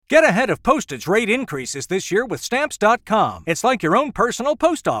Get ahead of postage rate increases this year with Stamps.com. It's like your own personal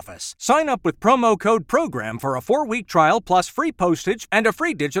post office. Sign up with promo code PROGRAM for a 4-week trial plus free postage and a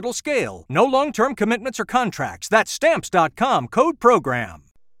free digital scale. No long-term commitments or contracts. That's Stamps.com, code PROGRAM.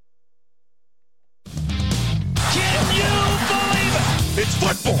 Can you believe it? It's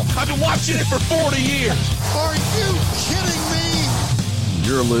football. I've been watching it for 40 years. Are you kidding me?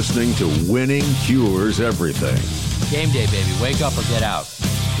 You're listening to Winning Cures Everything. Game day, baby. Wake up or get out.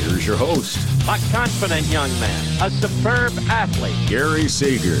 Here's your host, a confident young man, a superb athlete, Gary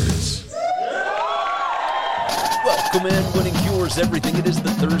Seegers. Welcome in, Winning Cures Everything. It is the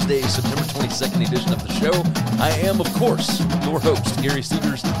Thursday, September 22nd edition of the show. I am, of course, your host, Gary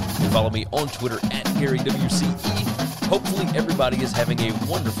Seegers. You can follow me on Twitter at GaryWCE. Hopefully everybody is having a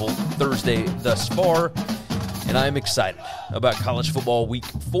wonderful Thursday thus far, and I am excited about college football week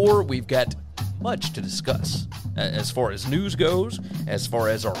 4. We've got much to discuss as far as news goes, as far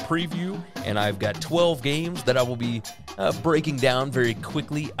as our preview, and I've got 12 games that I will be breaking down very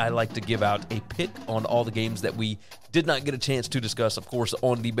quickly. I like to give out a pick on all the games that we did not get a chance to discuss, of course,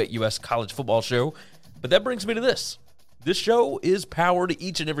 on the BetUS College Football Show. But that brings me to this. This show is powered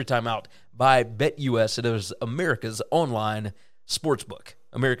each and every time out by BetUS. It is America's online sportsbook,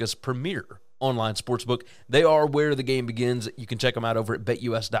 America's premier online sportsbook. They are where the game begins. You can check them out over at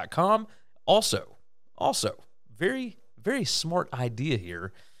BetUS.com. Also, very, very smart idea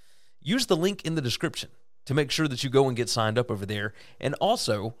here. Use the link in the description to make sure that you go and get signed up over there. And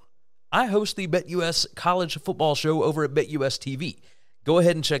also, I host the BetUS College Football Show over at BetUS TV. Go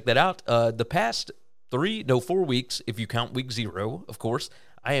ahead and check that out. The past 4 weeks, if you count week 0, of course,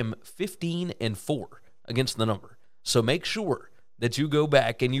 I am 15-4 against the number. So make sure that you go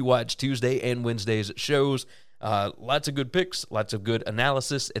back and you watch Tuesday and Wednesday's shows. Lots of good picks, lots of good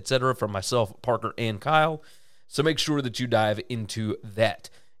analysis, etc. from myself, Parker, and Kyle. So make sure that you dive into that.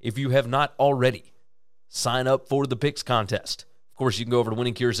 If you have not already, sign up for the picks contest. Of course, you can go over to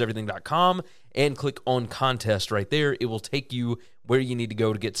winningcureseverything.com and click on contest right there. It will take you where you need to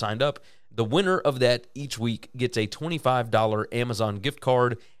go to get signed up. The winner of that each week gets a $25 Amazon gift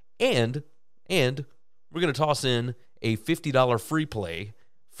card, and we're going to toss in a $50 free play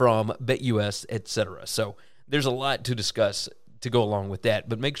from BetUS, etc. So there's a lot to discuss to go along with that,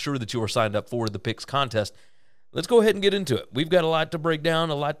 but make sure that you are signed up for the picks contest. Let's go ahead and get into it. We've got a lot to break down,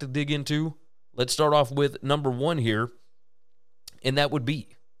 a lot to dig into. Let's start off with number 1 here, and that would be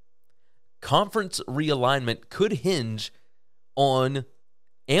conference realignment could hinge on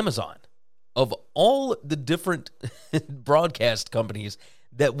Amazon. Of all the different broadcast companies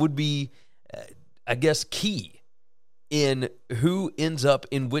that would be, I guess, key in who ends up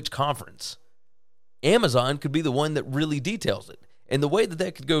in which conference, Amazon could be the one that really details it. And the way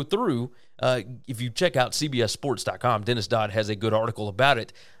that could go through, if you check out CBSSports.com, Dennis Dodd has a good article about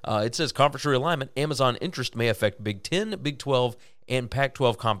it. It says, conference realignment, Amazon interest may affect Big Ten, Big 12, and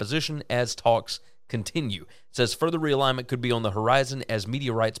Pac-12 composition as talks continue. It says further realignment could be on the horizon as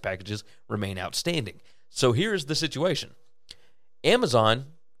media rights packages remain outstanding. So here's the situation. Amazon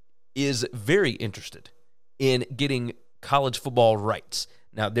is very interested in getting college football rights.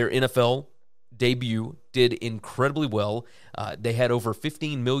 Now, their NFL debut did incredibly well. They had over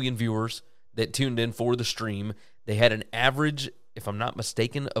 15 million viewers that tuned in for the stream. They had an average, if I'm not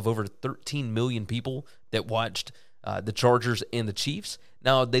mistaken, of over 13 million people that watched the Chargers and the Chiefs.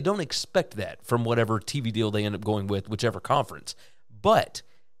 Now, they don't expect that from whatever TV deal they end up going with, whichever conference. But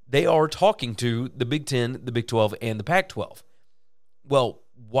they are talking to the Big Ten, the Big 12, and the Pac-12. Well,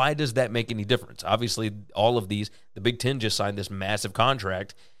 why does that make any difference? Obviously, all of these, the Big Ten just signed this massive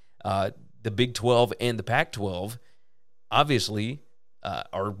contract. The Big 12 and the Pac-12 obviously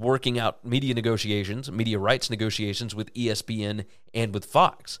are working out media negotiations, media rights negotiations with ESPN and with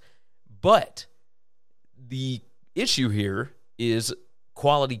Fox. But the issue here is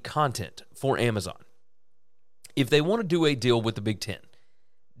quality content for Amazon. If they want to do a deal with the Big Ten,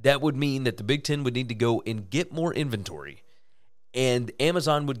 that would mean that the Big Ten would need to go and get more inventory, and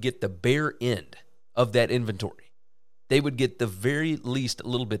Amazon would get the bare end of that inventory. They would get the very least a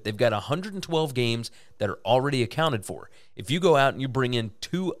little bit. They've got 112 games that are already accounted for. If you go out and you bring in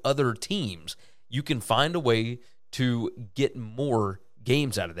 2 other teams, you can find a way to get more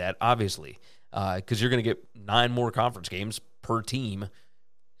games out of that, obviously, because you're going to get 9 more conference games per team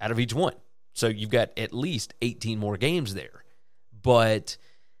out of each one. So you've got at least 18 more games there. But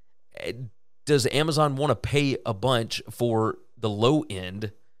does Amazon want to pay a bunch for the low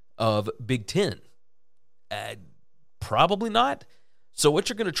end of Big Ten? Probably not. So what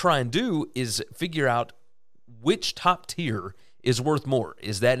you're going to try and do is figure out which top tier is worth more.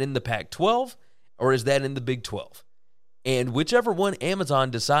 Is that in the Pac-12 or is that in the Big 12? And whichever one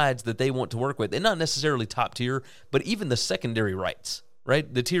Amazon decides that they want to work with, and not necessarily top tier, but even the secondary rights,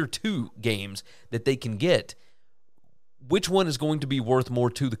 right? The tier 2 games that they can get, which one is going to be worth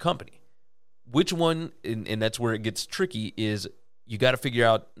more to the company? Which one, and that's where it gets tricky, is you got to figure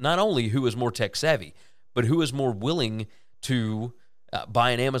out not only who is more tech savvy, but who is more willing to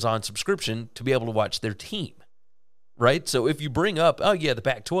buy an Amazon subscription to be able to watch their team, right? So if you bring up, oh yeah, the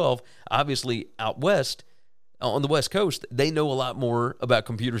Pac-12, obviously out west, on the West Coast, they know a lot more about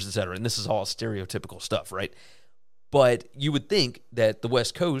computers, et cetera, and this is all stereotypical stuff, right? But you would think that the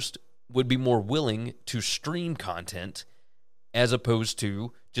West Coast would be more willing to stream content as opposed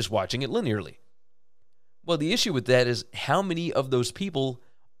to just watching it linearly. Well, the issue with that is how many of those people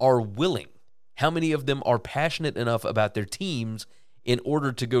are willing? How many of them are passionate enough about their teams in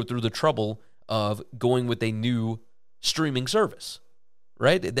order to go through the trouble of going with a new streaming service?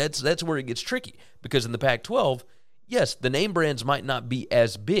 Right? That's where it gets tricky, because in the Pac-12, yes, the name brands might not be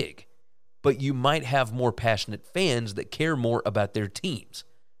as big, but you might have more passionate fans that care more about their teams.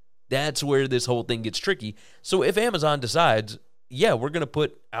 That's where this whole thing gets tricky. So if Amazon decides, yeah, we're going to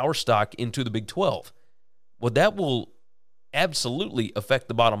put our stock into the Big 12, well, that will absolutely affect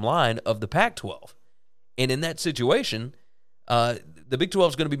the bottom line of the Pac-12. And in that situation, the Big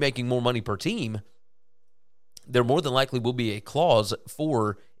 12 is going to be making more money per team. There more than likely will be a clause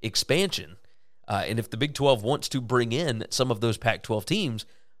for expansion. And if the Big 12 wants to bring in some of those Pac-12 teams,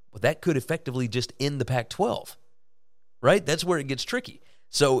 well, that could effectively just end the Pac-12, right? That's where it gets tricky.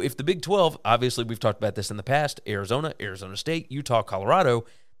 So if the Big 12, obviously we've talked about this in the past, Arizona, Arizona State, Utah, Colorado,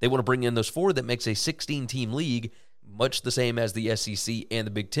 they want to bring in those 4. That makes a 16-team league, much the same as the SEC and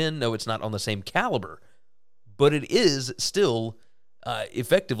the Big 10. No, it's not on the same caliber, but it is still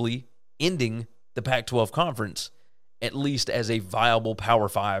effectively ending the Pac-12 conference, at least as a viable Power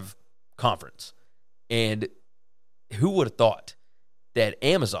 5 conference. And who would have thought that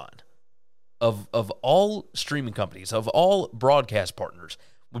Amazon, of all streaming companies, of all broadcast partners,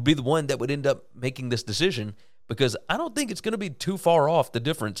 would be the one that would end up making this decision? Because I don't think it's going to be too far off the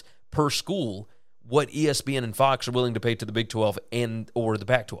difference per school what ESPN and Fox are willing to pay to the Big 12 and or the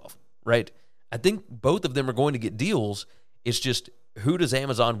Pac-12, right? I think both of them are going to get deals. It's just, who does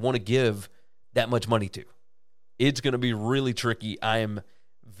Amazon want to give that much money to? It's going to be really tricky. I am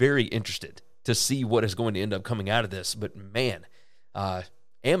very interested to see what is going to end up coming out of this. But man,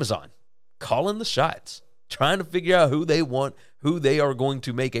 Amazon calling the shots, trying to figure out who they want, who they are going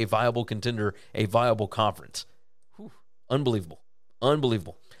to make a viable contender, a viable conference. Whew, unbelievable.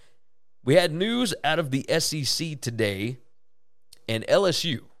 Unbelievable. We had news out of the SEC today, and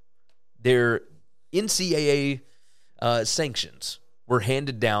LSU, their NCAA sanctions were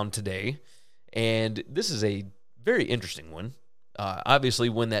handed down today. And this is a very interesting one. Obviously,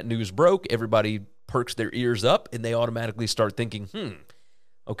 when that news broke, everybody perks their ears up, and they automatically start thinking,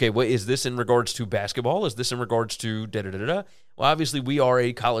 okay, what is this in regards to basketball? Is this in regards to da-da-da-da? Well, obviously, we are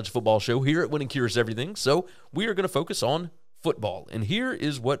a college football show here at Winning Cures Everything, so we are going to focus on football. And here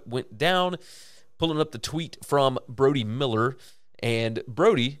is what went down. Pulling up the tweet from Brody Miller, and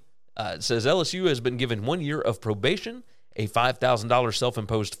Brody says LSU has been given 1 year of probation, a $5,000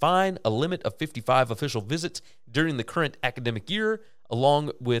 self-imposed fine, a limit of 55 official visits during the current academic year,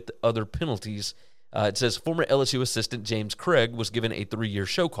 along with other penalties. It says former LSU assistant James Craig was given a 3-year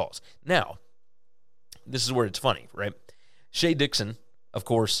show cause. Now, this is where it's funny, right? Shea Dixon, of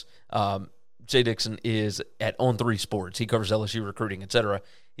course, Shea Dixon is at On3 Sports. He covers LSU recruiting, etc.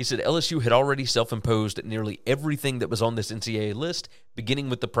 He said LSU had already self-imposed nearly everything that was on this NCAA list, beginning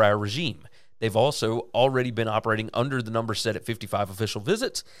with the prior regime. They've also already been operating under the number set at 55 official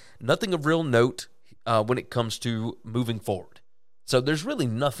visits. Nothing of real note when it comes to moving forward. So there's really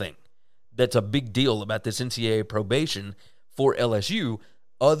nothing that's a big deal about this NCAA probation for LSU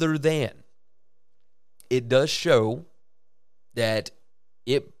other than it does show that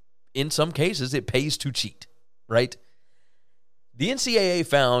it, in some cases, it pays to cheat, right? The NCAA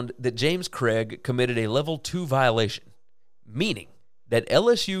found that James Craig committed a level 2 violation, meaning that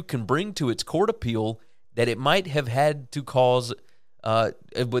LSU can bring to its court appeal that it might have had to cause,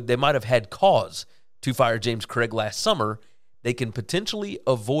 they might have had cause to fire James Craig last summer. They can potentially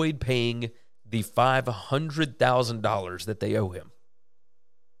avoid paying the $500,000 that they owe him.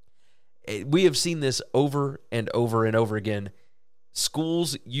 We have seen this over and over and over again.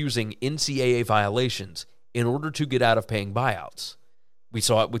 Schools using NCAA violations in order to get out of paying buyouts. We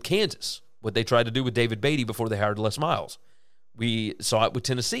saw it with Kansas, what they tried to do with David Beatty before they hired Les Miles. We saw it with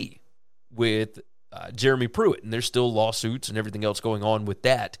Tennessee, with Jeremy Pruitt, and there's still lawsuits and everything else going on with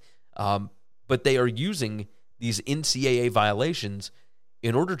that. But they are using these NCAA violations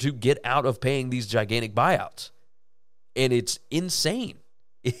in order to get out of paying these gigantic buyouts. And it's insane.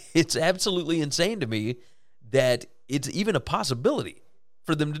 It's absolutely insane to me that it's even a possibility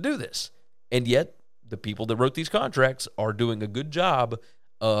for them to do this. And yet, the people that wrote these contracts are doing a good job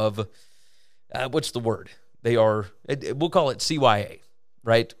of, what's the word? We'll call it CYA,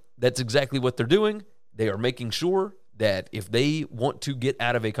 right? That's exactly what they're doing. They are making sure that if they want to get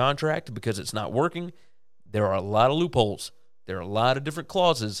out of a contract because it's not working, there are a lot of loopholes. There are a lot of different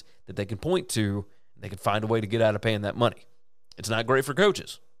clauses that they can point to. They can find a way to get out of paying that money. It's not great for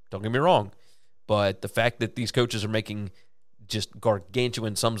coaches. Don't get me wrong. But the fact that these coaches are making just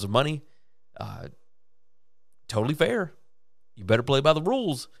gargantuan sums of money, totally fair. You better play by the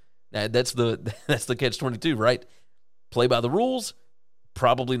rules. That's the catch-22, right? Play by the rules,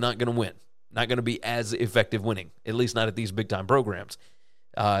 probably not going to win. Not going to be as effective winning, at least not at these big-time programs.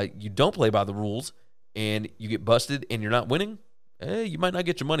 You don't play by the rules, and you get busted and you're not winning, you might not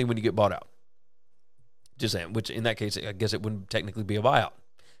get your money when you get bought out. Just saying, which in that case, I guess it wouldn't technically be a buyout.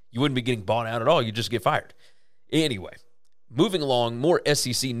 You wouldn't be getting bought out at all. You just get fired. Anyway, moving along, more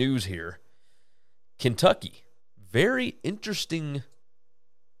SEC news here. Kentucky, very interesting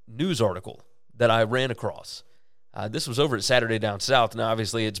news article that I ran across. This was over at Saturday Down South. Now,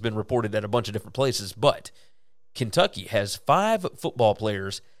 obviously, it's been reported at a bunch of different places, but Kentucky has 5 football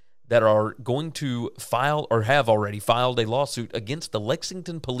players that are going to file or have already filed a lawsuit against the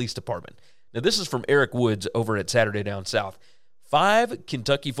Lexington Police Department. Now, this is from Eric Woods over at Saturday Down South. 5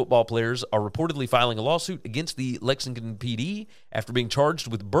 Kentucky football players are reportedly filing a lawsuit against the Lexington PD after being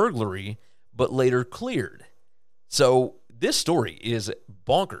charged with burglary, but later cleared. So this story is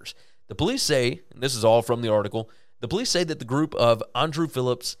bonkers. The police say, and this is all from the article, the police say that the group of Andrew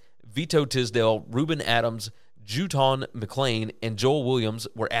Phillips, Vito Tisdale, Reuben Adams, Juton McLean, and Joel Williams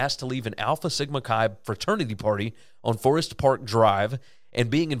were asked to leave an Alpha Sigma Chi fraternity party on Forest Park Drive and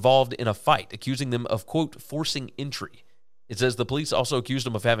being involved in a fight, accusing them of, quote, forcing entry. It says the police also accused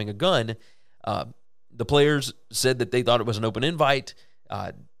them of having a gun. The players said that they thought it was an open invite.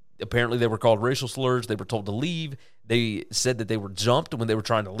 Apparently, they were called racial slurs. They were told to leave. They said that they were jumped when they were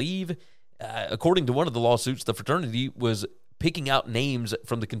trying to leave. According to one of the lawsuits, the fraternity was picking out names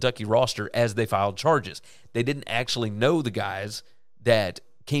from the Kentucky roster as they filed charges. They didn't actually know the guys that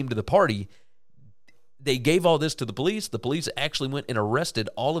came to the party. They gave all this to the police. The police actually went and arrested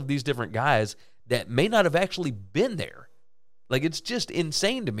all of these different guys that may not have actually been there. Like, it's just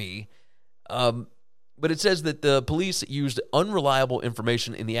insane to me. But it says that the police used unreliable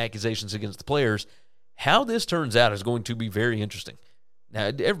information in the accusations against the players. How this turns out is going to be very interesting. Now,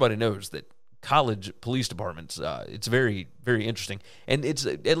 everybody knows that college police departments, it's very, very interesting. And it's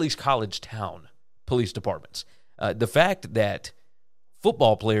at least college town police departments. The fact that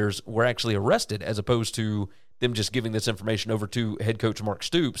football players were actually arrested as opposed to them just giving this information over to head coach Mark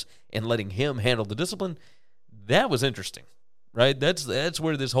Stoops and letting him handle the discipline, that was interesting, right? That's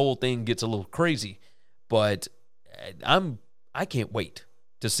where this whole thing gets a little crazy. But I can't wait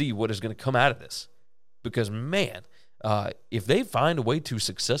to see what is going to come out of this. Because, man, if they find a way to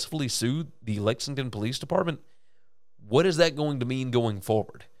successfully sue the Lexington Police Department, what is that going to mean going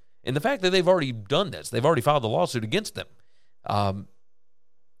forward? And the fact that they've already done this, they've already filed a lawsuit against them,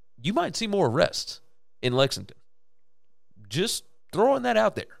 you might see more arrests in Lexington. Just throwing that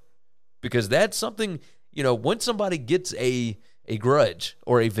out there. Because that's something, once somebody gets a grudge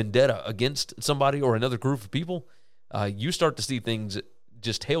or a vendetta against somebody or another group of people, you start to see things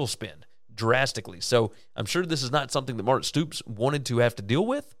just tailspin drastically. So I'm sure this is not something that Mark Stoops wanted to have to deal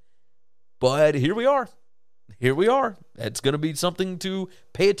with, but here we are. Here we are. It's going to be something to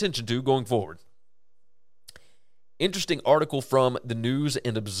pay attention to going forward. Interesting article from the News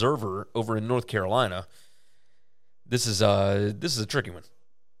and Observer over in North Carolina. This is a tricky one.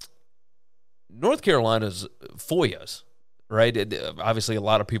 North Carolina's FOIAs, right? Obviously, a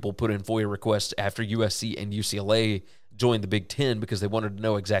lot of people put in FOIA requests after USC and UCLA joined the Big Ten because they wanted to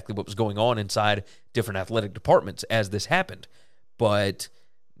know exactly what was going on inside different athletic departments as this happened. But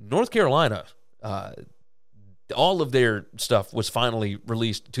North Carolina, all of their stuff was finally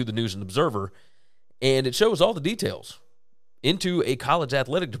released to the News and Observer, and it shows all the details into a college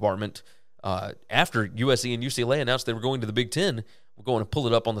athletic department after USC and UCLA announced they were going to the Big Ten. We're going to pull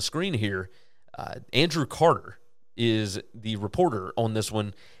it up on the screen here. Andrew Carter is the reporter on this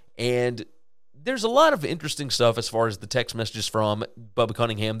one, and there's a lot of interesting stuff as far as the text messages from Bubba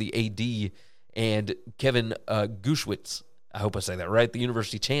Cunningham, the AD, and Kevin Gushwitz, I hope I say that right, the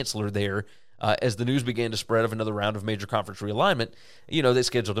university chancellor there, as the news began to spread of another round of major conference realignment. They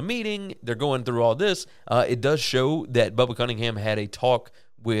scheduled a meeting. They're going through all this. It does show that Bubba Cunningham had a talk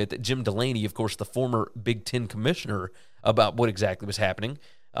with Jim Delaney, of course, the former Big Ten commissioner, about what exactly was happening.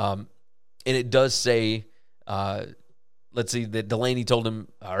 And it does say let's see, that Delaney told him,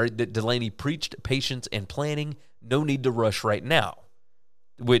 or that Delaney preached patience and planning, no need to rush right now,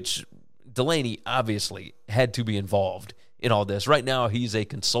 which Delaney obviously had to be involved in all this. Right now, he's a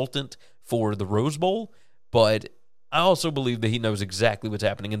consultant for the Rose Bowl, but I also believe that he knows exactly what's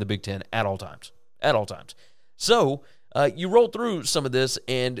happening in the Big Ten at all times. At all times. So, you roll through some of this,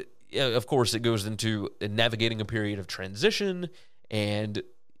 and of course, it goes into navigating a period of transition, and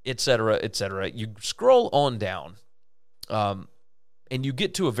et cetera, et cetera. You scroll on down, and you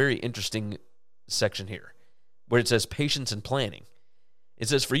get to a very interesting section here, where it says patience and planning. It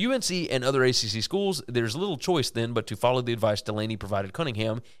says, for UNC and other ACC schools, there's little choice then but to follow the advice Delaney provided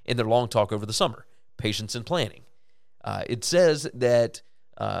Cunningham in their long talk over the summer, patience and planning. It says that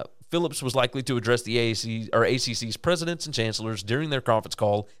Phillips was likely to address the ACC's presidents and chancellors during their conference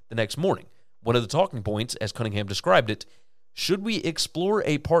call the next morning. One of the talking points, as Cunningham described it, should we explore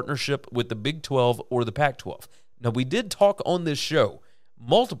a partnership with the Big 12 or the Pac-12? Now, we did talk on this show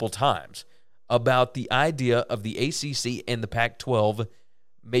multiple times about the idea of the ACC and the Pac-12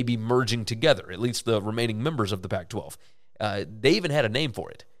 maybe merging together, at least the remaining members of the Pac-12. They even had a name for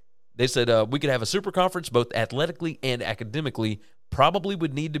it. They said we could have a super conference both athletically and academically, probably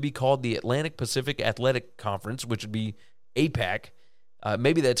would need to be called the Atlantic Pacific Athletic Conference, which would be APAC.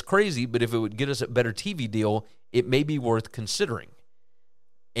 Maybe that's crazy, but if it would get us a better TV deal, it may be worth considering.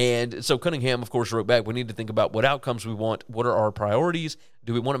 And so Cunningham, of course, wrote back, we need to think about what outcomes we want. What are our priorities?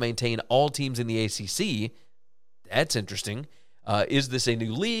 Do we want to maintain all teams in the ACC? That's interesting. Is this a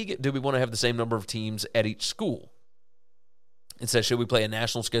new league? Do we want to have the same number of teams at each school? It says, should we play a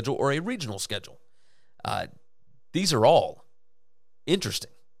national schedule or a regional schedule? These are all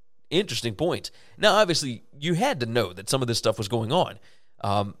interesting points. Now, obviously, you had to know that some of this stuff was going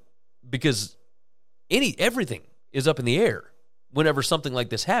on because everything is up in the air whenever something like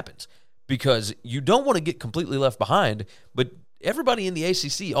this happens, because you don't want to get completely left behind, but everybody in the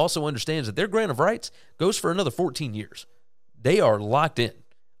ACC also understands that their grant of rights goes for another 14 years. They are locked in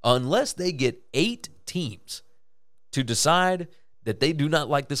unless they get 8 teams to decide that they do not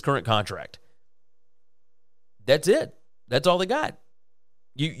like this current contract. That's it. That's all they got.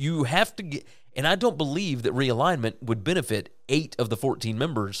 You have to get, and I don't believe that realignment would benefit 8 of the 14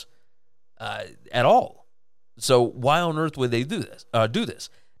 members at all. So why on earth would they do this?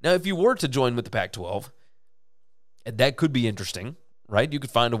 Now, if you were to join with the Pac-12, that could be interesting, right? You could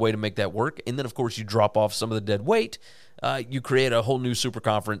find a way to make that work, and then, of course, you drop off some of the dead weight. You create a whole new super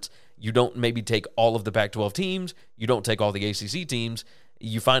conference. You don't maybe take all of the Pac-12 teams. You don't take all the ACC teams.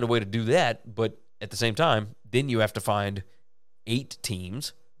 You find a way to do that, but at the same time, then you have to find 8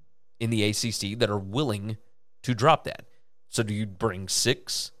 teams in the ACC that are willing to drop that. So do you bring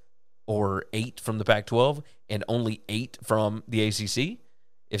 6 or 8 from the Pac-12 and only 8 from the ACC?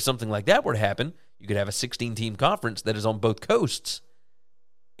 If something like that were to happen, you could have a 16-team conference that is on both coasts,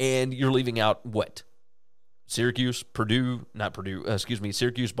 and you're leaving out what? Syracuse,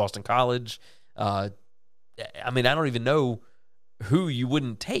 Syracuse, Boston College. I don't even know who you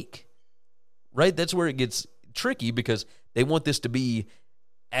wouldn't take, right? That's where it gets tricky because they want this to be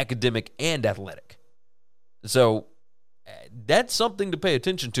academic and athletic. So that's something to pay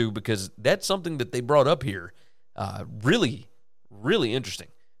attention to because that's something that they brought up here. Really, really interesting.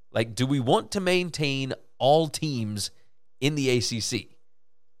 Like, do we want to maintain all teams in the ACC?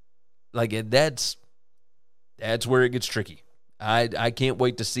 Like, that's where it gets tricky. I can't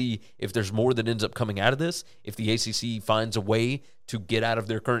wait to see if there's more that ends up coming out of this, if the ACC finds a way to get out of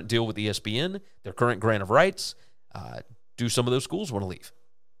their current deal with ESPN, their current grant of rights. Do some of those schools want to leave?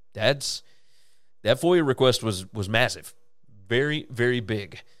 That FOIA request was massive. Very, very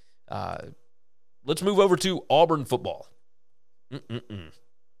big. Let's move over to Auburn football.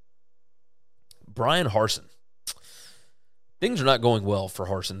 Brian Harsin. Things are not going well for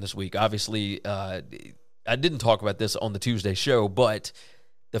Harsin this week. Obviously, I didn't talk about this on the Tuesday show, but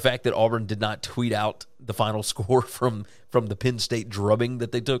the fact that Auburn did not tweet out the final score from the Penn State drubbing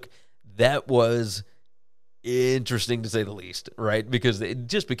that they took, that was interesting to say the least, right? Because it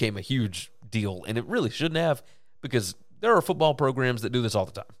just became a huge deal, and it really shouldn't have, because there are football programs that do this all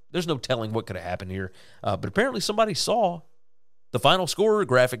the time. There's no telling what could have happened here, but apparently somebody saw the final score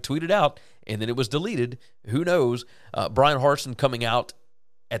graphic tweeted out, and then it was deleted. Who knows? Brian Harsin coming out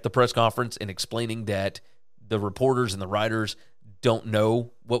at the press conference and explaining that the reporters and the writers don't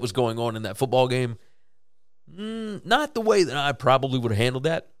know what was going on in that football game. Not the way that I probably would have handled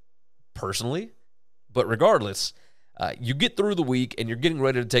that personally. But regardless, you get through the week and you're getting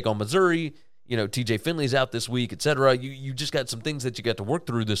ready to take on Missouri. You know, TJ Finley's out this week, etc. You just got some things that you got to work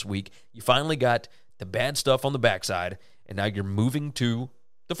through this week. You finally got the bad stuff on the backside, and now you're moving to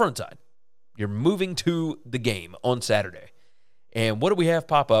the front side. You're moving to the game on Saturday. And what do we have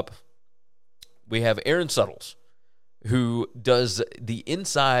pop up? We have Aaron Suttles, who does the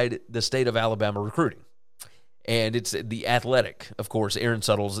inside the state of Alabama recruiting. And it's The Athletic, of course. Aaron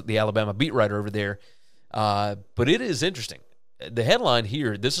Suttles, the Alabama beat writer over there. But it is interesting. The headline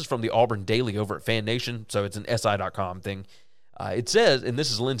here, this is from the Auburn Daily over at Fan Nation, so it's an SI.com thing. It says, and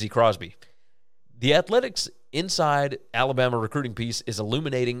this is Lindsey Crosby, the Athletics inside Alabama recruiting piece is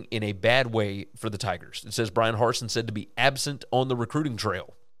illuminating in a bad way for the Tigers. It says Brian Harsin said to be absent on the recruiting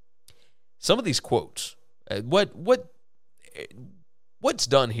trail. Some of these quotes, what's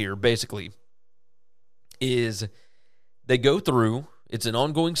done here basically is they go through, it's an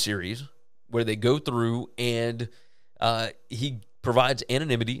ongoing series where they go through and he provides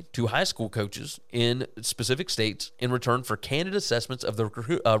anonymity to high school coaches in specific states in return for candid assessments of the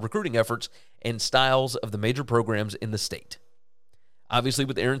recruiting efforts and styles of the major programs in the state. Obviously,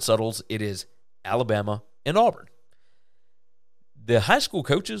 with Aaron Suttles, it is Alabama and Auburn. The high school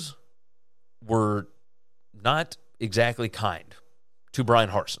coaches were not exactly kind to Brian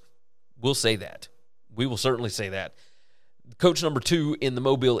Harsin. We'll say that. We will certainly say that. Coach number 2 in the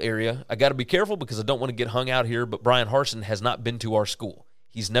Mobile area, I got to be careful because I don't want to get hung out here, but Brian Harsin has not been to our school.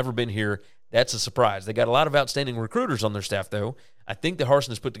 He's never been here. That's a surprise. They got a lot of outstanding recruiters on their staff, though. I think that Harsin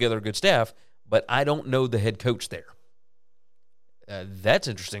has put together a good staff, but I don't know the head coach there. That's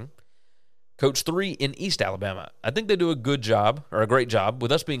interesting. Coach 3 in East Alabama. I think they do a good job, or a great job.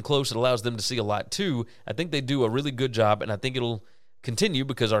 With us being close, it allows them to see a lot, too. I think they do a really good job, and I think it'll continue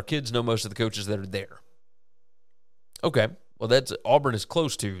because our kids know most of the coaches that are there. Okay, well, Auburn is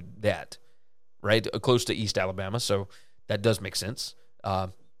close to that, right? Close to East Alabama, so that does make sense.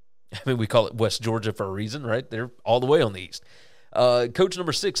 We call it West Georgia for a reason, right? They're all the way on the east. Coach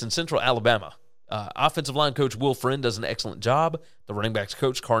number 6 in Central Alabama. Offensive line coach Will Friend does an excellent job. The running backs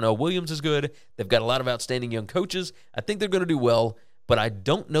coach Carnell Williams is good. They've got a lot of outstanding young coaches. I think they're going to do well, but I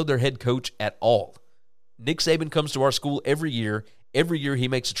don't know their head coach at all. Nick Saban comes to our school every year. Every year he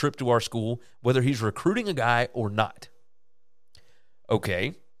makes a trip to our school, whether he's recruiting a guy or not.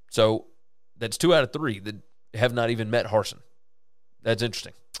 Okay, so that's 2 out of 3 that have not even met Harsin. That's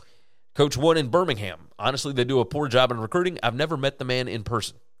interesting. Coach 1 in Birmingham. Honestly, they do a poor job in recruiting. I've never met the man in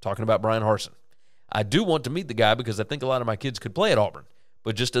person, talking about Brian Harsin. I do want to meet the guy because I think a lot of my kids could play at Auburn.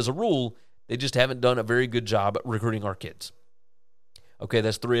 But just as a rule, they just haven't done a very good job at recruiting our kids. Okay,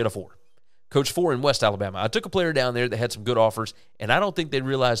 that's 3 out of 4. Coach 4 in West Alabama. I took a player down there that had some good offers, and I don't think they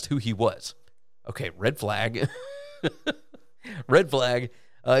realized who he was. Okay, red flag. Red flag.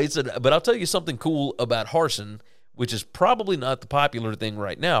 But I'll tell you something cool about Harsin, which is probably not the popular thing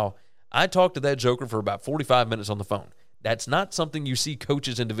right now. I talked to that joker for about 45 minutes on the phone. That's not something you see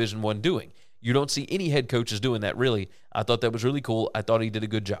coaches in Division I doing. You don't see any head coaches doing that, really. I thought that was really cool. I thought he did a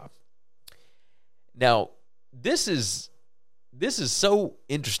good job. Now, this is so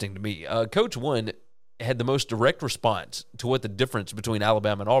interesting to me. Coach 1 had the most direct response to what the difference between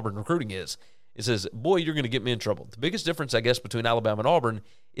Alabama and Auburn recruiting is. It says, boy, you're going to get me in trouble. The biggest difference, I guess, between Alabama and Auburn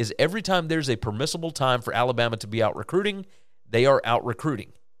is every time there's a permissible time for Alabama to be out recruiting, they are out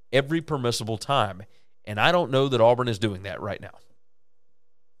recruiting. Every permissible time. And I don't know that Auburn is doing that right now.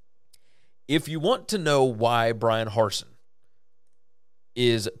 If you want to know why Brian Harsin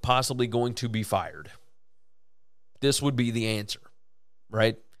is possibly going to be fired, this would be the answer,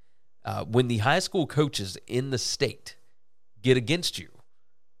 right? When the high school coaches in the state get against you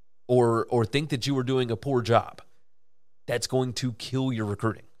or think that you are doing a poor job, that's going to kill your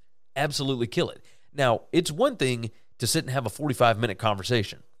recruiting. Absolutely kill it. Now, it's one thing to sit and have a 45-minute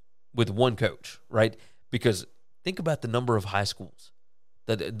conversation with one coach, right? Because think about the number of high schools,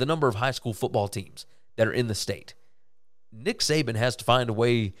 the number of high school football teams that are in the state. Nick Saban has to find a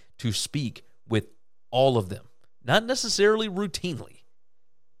way to speak with all of them. Not necessarily routinely,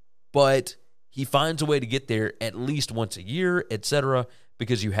 but he finds a way to get there at least once a year, etc.,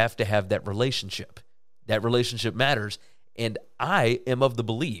 because you have to have that relationship. That relationship matters, and I am of the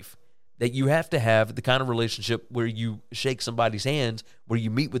belief that you have to have the kind of relationship where you shake somebody's hands, where you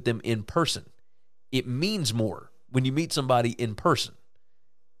meet with them in person. It means more when you meet somebody in person.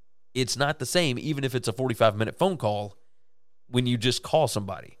 It's not the same, even if it's a 45-minute phone call, when you just call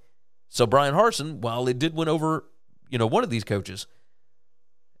somebody. So Brian Harsin, while it did win over, one of these coaches,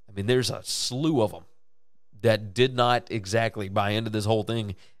 I mean, there's a slew of them that did not exactly buy into this whole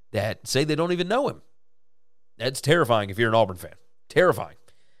thing, that say they don't even know him. That's terrifying if you're an Auburn fan. Terrifying.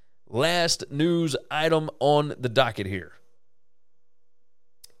 Last news item on the docket here.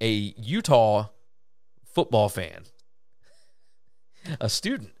 A Utah football fan, a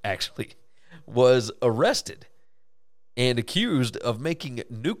student actually, was arrested and accused of making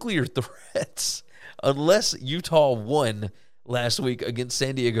nuclear threats unless Utah won last week against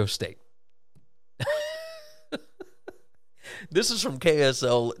San Diego State. This is from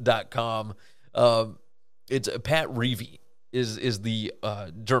KSL.com. It's Pat Reevey is the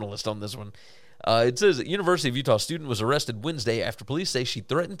journalist on this one. It says a University of Utah student was arrested Wednesday after police say she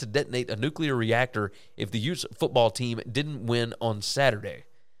threatened to detonate a nuclear reactor if the Utes football team didn't win on Saturday.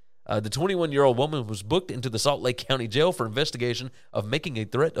 The 21-year-old woman was booked into the Salt Lake County Jail for investigation of making a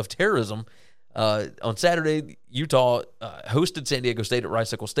threat of terrorism. On Saturday, Utah hosted San Diego State at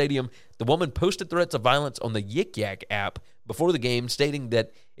Rice-Eccles Stadium. The woman posted threats of violence on the Yik Yak app before the game, stating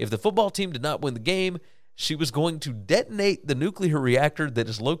that if the football team did not win the game, she was going to detonate the nuclear reactor that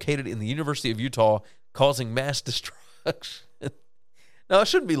is located in the University of Utah, causing mass destruction. Now, I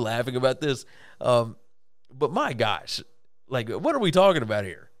shouldn't be laughing about this, but my gosh, like, what are we talking about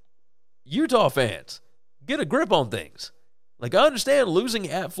here? Utah fans, get a grip on things. Like, I understand losing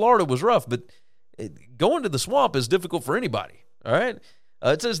at Florida was rough, but going to the swamp is difficult for anybody, all right?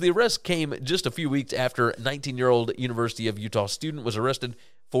 It says the arrest came just a few weeks after a 19-year-old University of Utah student was arrested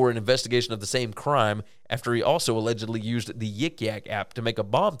for an investigation of the same crime after he also allegedly used the Yik Yak app to make a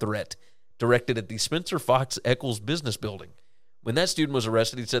bomb threat directed at the Spencer Fox Eccles business building. When that student was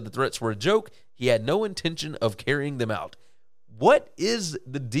arrested, he said the threats were a joke. He had no intention of carrying them out. What is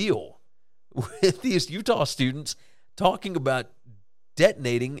the deal with these Utah students talking about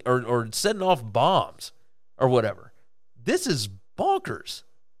detonating or setting off bombs or whatever? This is bonkers.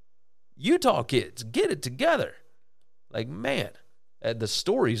 Utah kids, get it together. Like, man, the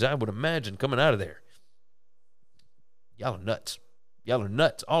stories I would imagine coming out of there. Y'all are nuts. Y'all are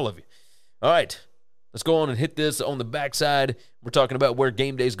nuts, all of you. All right, let's go on and hit this on the backside. We're talking about where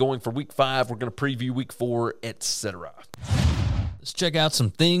game day is going for Week 5. We're going to preview Week 4, etc. Let's check out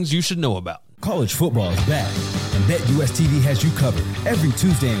some things you should know about. College football is back, and BetUS TV has you covered. Every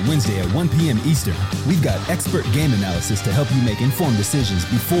Tuesday and Wednesday at 1 p.m. Eastern, we've got expert game analysis to help you make informed decisions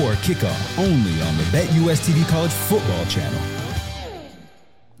before kickoff, only on the BetUS TV College Football channel.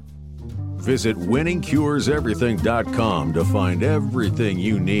 Visit winningcureseverything.com to find everything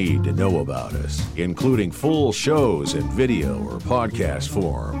you need to know about us, including full shows in video or podcast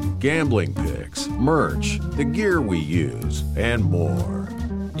form, gambling picks, merch, the gear we use, and more.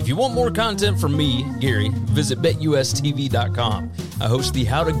 If you want more content from me, Gary, visit BetUSTV.com. I host the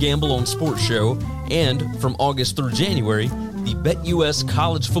How to Gamble on Sports show, and from August through January, the BetUS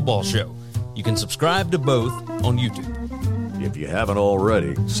College Football show. You can subscribe to both on YouTube. If you haven't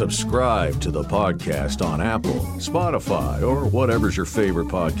already, subscribe to the podcast on Apple, Spotify, or whatever's your favorite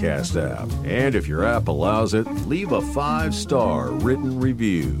podcast app. And if your app allows it, leave a 5-star written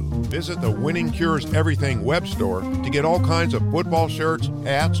review. Visit the Winning Cures Everything web store to get all kinds of football shirts,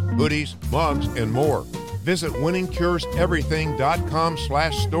 hats, hoodies, mugs, and more. Visit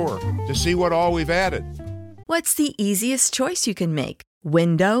winningcureseverything.com/store to see what all we've added. What's the easiest choice you can make?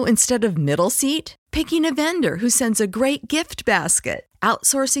 Window instead of middle seat? Picking a vendor who sends a great gift basket?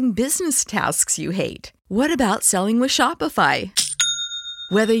 Outsourcing business tasks you hate? What about selling with Shopify?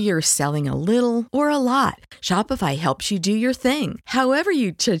 Whether you're selling a little or a lot, Shopify helps you do your thing, however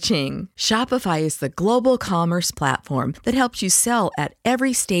you cha-ching. Shopify is the global commerce platform that helps you sell at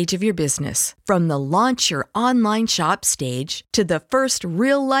every stage of your business. From the launch your online shop stage to the first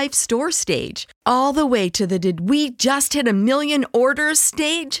real-life store stage, all the way to the did we just hit 1 million orders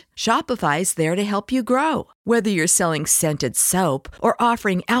stage. Shopify's there to help you grow. Whether you're selling scented soap or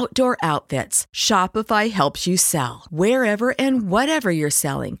offering outdoor outfits, Shopify helps you sell. Wherever and whatever you're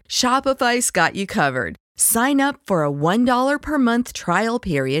selling, Shopify's got you covered. Sign up for a $1 per month trial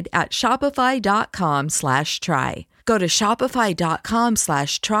period at shopify.com/try. Go to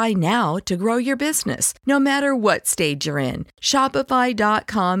shopify.com/try now to grow your business, no matter what stage you're in.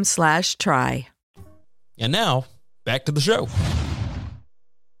 Shopify.com/try. And now, back to the show.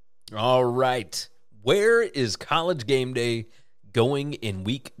 All right. Where is College Game Day going in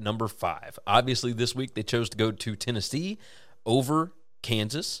week number 5? Obviously, this week they chose to go to Tennessee over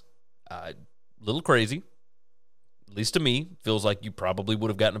Kansas. Little crazy, at least to me. Feels like you probably would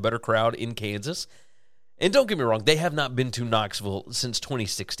have gotten a better crowd in Kansas. And don't get me wrong, they have not been to Knoxville since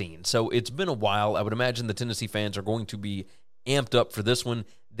 2016. So it's been a while. I would imagine the Tennessee fans are going to be amped up for this one.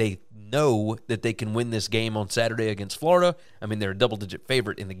 They know that they can win this game on Saturday against Florida. I mean, they're a double-digit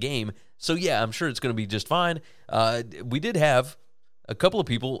favorite in the game. So, yeah, I'm sure it's going to be just fine. We did have a couple of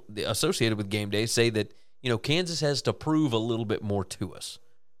people associated with game day say that, Kansas has to prove a little bit more to us.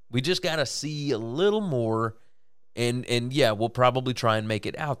 We just got to see a little more, and yeah, we'll probably try and make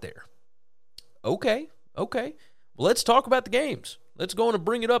it out there. Okay. Well, let's talk about the games. let's go on and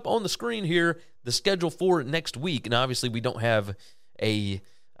bring it up on the screen here, the schedule for next week. And obviously we don't have a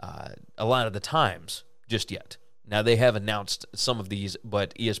lot of the times just yet. Now, they have announced some of these,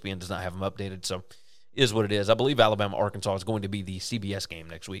 but ESPN does not have them updated, so is what it is. I believe Alabama-Arkansas is going to be the CBS game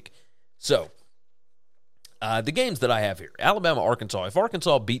next week. So, the games that I have here, Alabama-Arkansas. If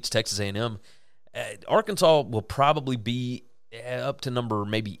Arkansas beats Texas A&M, Arkansas will probably be up to number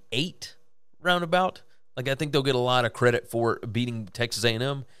maybe 8 roundabout. Like, I think they'll get a lot of credit for beating Texas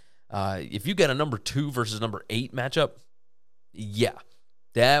A&M. If you got a number 2 versus number 8 matchup, yeah,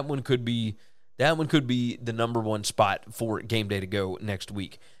 that one could be the number 1 spot for game day to go next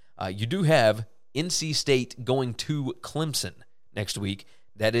week. You do have NC State going to Clemson next week.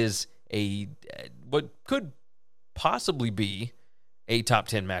 That is what could possibly be a top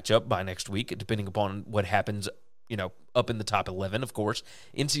 10 matchup by next week, depending upon what happens, up in the top 11, of course.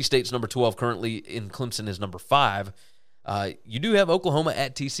 NC State's number 12 currently, and Clemson is number 5. You do have Oklahoma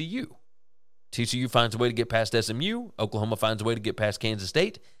at TCU. TCU finds a way to get past SMU. Oklahoma finds a way to get past Kansas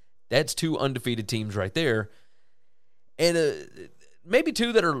State. That's 2 undefeated teams right there. And maybe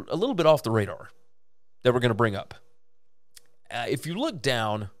 2 that are a little bit off the radar that we're going to bring up. If you look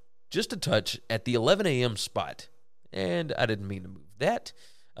down just a touch at the 11 a.m. spot, and I didn't mean to move that.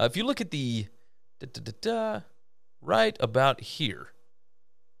 If you look at the right about here,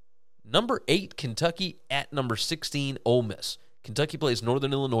 number 8, Kentucky at number 16, Ole Miss. Kentucky plays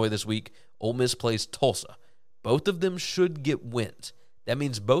Northern Illinois this week. Ole Miss plays Tulsa. Both of them should get wins. That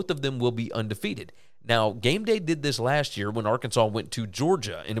means both of them will be undefeated. Now, Game Day did this last year when Arkansas went to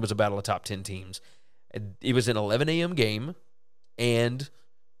Georgia, and it was a battle of top 10 teams. It was an 11 a.m. game, and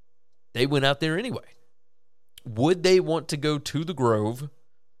they went out there anyway. Would they want to go to the Grove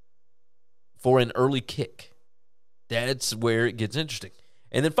for an early kick? That's where it gets interesting.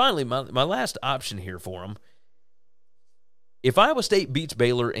 And then finally, my last option here for them, if Iowa State beats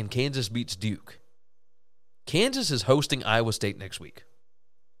Baylor and Kansas beats Duke, Kansas is hosting Iowa State next week.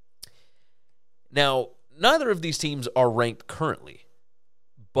 Now, neither of these teams are ranked currently,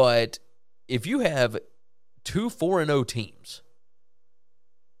 but if you have 2 4-0 teams,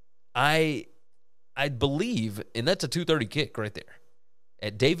 I believe, and that's a 2:30 kick right there,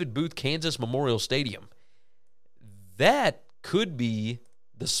 at David Booth, Kansas Memorial Stadium, that could be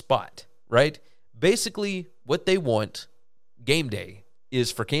the spot, right? Basically, what they want game day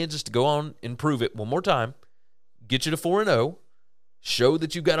is for Kansas to go on and prove it one more time, get you to 4-0, show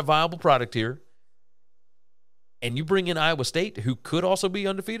that you've got a viable product here, and you bring in Iowa State, who could also be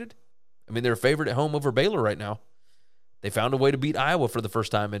undefeated. I mean, they're a favorite at home over Baylor right now. They found a way to beat Iowa for the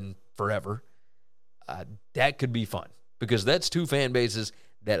first time in forever. That could be fun, because that's 2 fan bases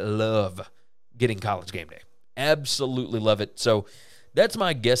that love getting college game day. Absolutely love it. So that's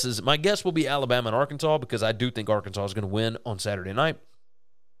my guesses. My guess will be Alabama and Arkansas, because I do think Arkansas is going to win on Saturday night.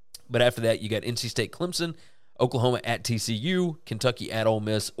 But after that, you got NC State, Clemson, Oklahoma at TCU, Kentucky at Ole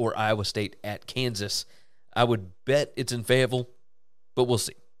Miss, or Iowa State at Kansas. I would bet it's in Fayetteville, but we'll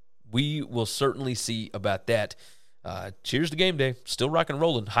see. We will certainly see about that. Cheers to game day. Still rock and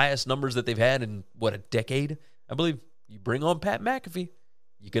rolling. Highest numbers that they've had in, a decade, I believe. You bring on Pat McAfee,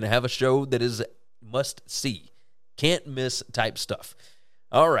 you're going to have a show that is must-see. Can't miss type stuff.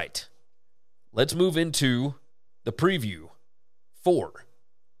 All right. Let's move into the preview for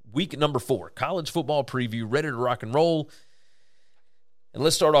week number 4. College football preview, ready to rock and roll. And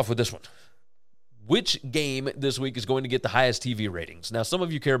let's start off with this one. Which game this week is going to get the highest TV ratings? Now, some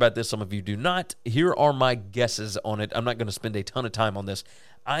of you care about this, some of you do not. Here are my guesses on it. I'm not going to spend a ton of time on this.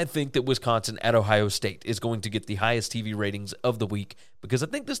 I think that Wisconsin at Ohio State is going to get the highest TV ratings of the week, because I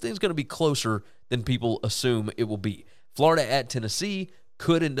think this thing's going to be closer than people assume it will be. Florida at Tennessee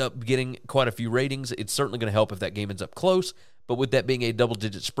could end up getting quite a few ratings. It's certainly going to help if that game ends up close, but with that being a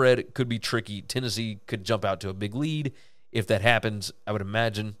double-digit spread, it could be tricky. Tennessee could jump out to a big lead. If that happens, I would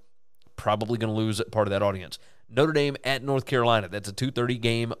imagine probably going to lose part of that audience. Notre Dame at North Carolina. That's a 2:30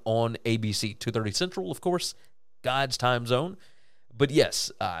 game on ABC. 2:30 Central, of course, God's time zone. But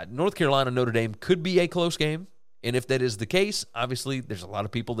yes, North Carolina, Notre Dame could be a close game. And if that is the case, obviously there's a lot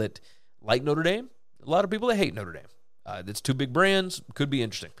of people that like Notre Dame, a lot of people that hate Notre Dame. That's 2 big brands. Could be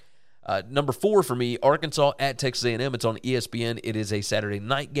interesting. Number 4 for me, Arkansas at Texas A&M. It's on ESPN. It is a Saturday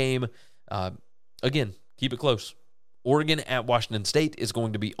night game. Again, keep it close. Oregon at Washington State is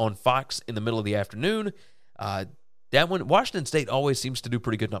going to be on Fox in the middle of the afternoon. That one, Washington State always seems to do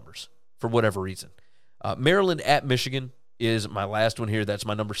pretty good numbers for whatever reason. Maryland at Michigan is my last one here. That's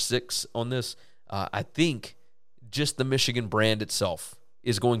my number 6 on this. I think just the Michigan brand itself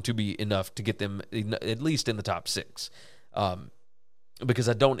is going to be enough to get them at least in the top 6. Because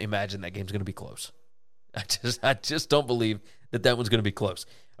I don't imagine that game's going to be close. I just don't believe that one's going to be close.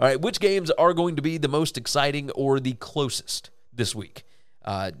 All right, which games are going to be the most exciting or the closest this week?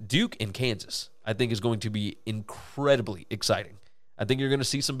 Duke and Kansas, I think, is going to be incredibly exciting. I think you're going to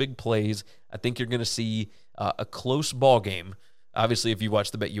see some big plays. I think you're going to see a close ball game. Obviously, if you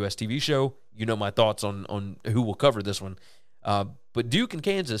watch the BetUS TV show, you know my thoughts on who will cover this one. But Duke and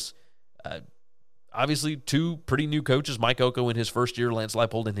Kansas, obviously two pretty new coaches, Mike Oko in his first year, Lance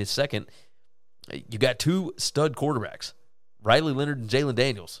Leipold in his second. You got two stud quarterbacks, Riley Leonard and Jalen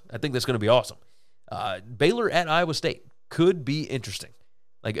Daniels. I think that's going to be awesome. Baylor at Iowa State could be interesting.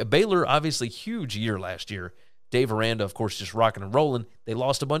 Like Baylor, obviously huge year last year. Dave Aranda, of course, just rocking and rolling. They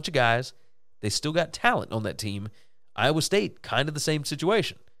lost a bunch of guys. They still got talent on that team. Iowa State, kind of the same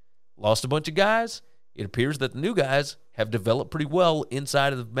situation. Lost a bunch of guys. It appears that the new guys have developed pretty well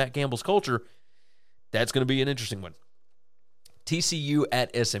inside of Matt Campbell's culture. That's going to be an interesting one. TCU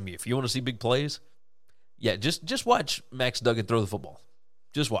at SMU. If you want to see big plays, yeah, just watch Max Duggan throw the football.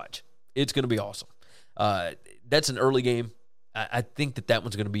 Just watch. It's going to be awesome. That's an early game. I think that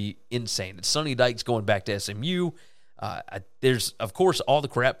one's going to be insane. It's Sonny Dykes going back to SMU. There's, of course, all the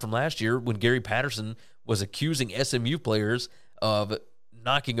crap from last year when Gary Patterson was accusing SMU players of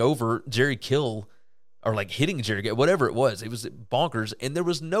knocking over Jerry Kill or like hitting Jerry, whatever it was. It was bonkers, and there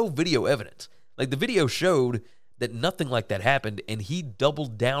was no video evidence. Like the video showed that nothing like that happened, and he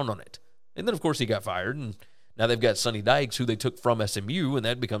doubled down on it. And then, of course, he got fired, and now they've got Sonny Dykes, who they took from SMU, and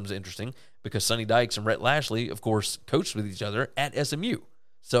that becomes interesting because Sonny Dykes and Rhett Lashley, of course, coached with each other at SMU.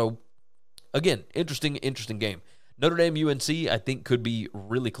 So, again, interesting game. Notre Dame UNC, I think, could be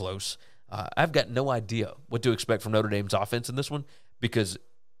really close. I've got no idea what to expect from Notre Dame's offense in this one because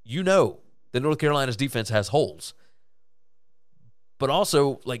you know that North Carolina's defense has holes. But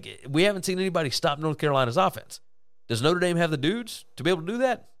also, like, we haven't seen anybody stop North Carolina's offense. Does Notre Dame have the dudes to be able to do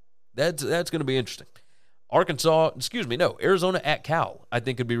that? That's going to be interesting. Arizona at Cal, I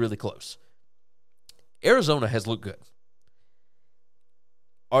think could be really close. Arizona has looked good.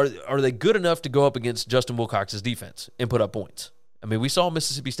 Are they good enough to go up against Justin Wilcox's defense and put up points? I mean, we saw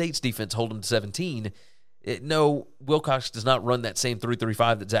Mississippi State's defense hold them to 17. No, Wilcox does not run that same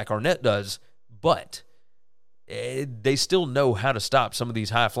 3-3-5 that Zach Arnett does, but they still know how to stop some of these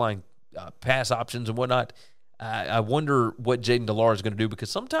high-flying pass options and whatnot. I wonder what Jaden DeLar is going to do because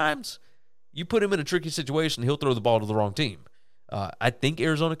sometimes you put him in a tricky situation, he'll throw the ball to the wrong team. I think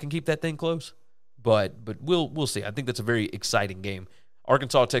Arizona can keep that thing close, but we'll see. I think that's a very exciting game.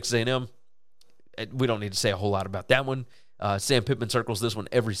 Arkansas, Texas A&M, we don't need to say a whole lot about that one. Sam Pittman circles this one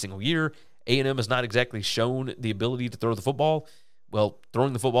every single year. A&M has not exactly shown the ability to throw the football. Well,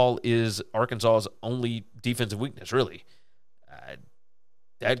 throwing the football is Arkansas's only defensive weakness, really.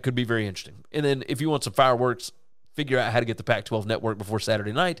 That could be very interesting. And then if you want some fireworks, figure out how to get the Pac-12 network before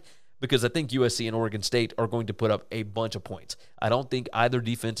Saturday night because I think USC and Oregon State are going to put up a bunch of points. I don't think either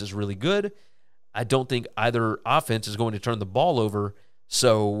defense is really good. I don't think either offense is going to turn the ball over.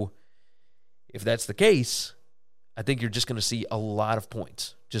 So if that's the case, I think you're just going to see a lot of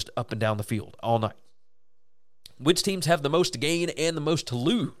points just up and down the field all night. Which teams have the most to gain and the most to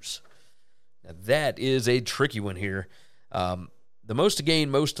lose? Now that is a tricky one here. The most to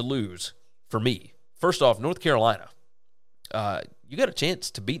gain, most to lose for me. First off, North Carolina. You got a chance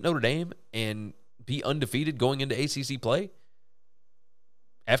to beat Notre Dame and be undefeated going into ACC play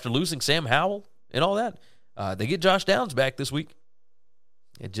after losing Sam Howell and all that. They get Josh Downs back this week.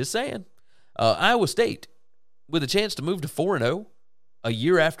 Just saying. Iowa State with a chance to move to 4-0 a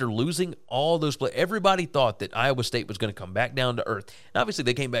year after losing all those plays. Everybody thought that Iowa State was going to come back down to earth. And obviously,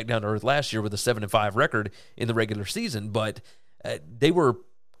 they came back down to earth last year with a 7-5 record in the regular season, but they were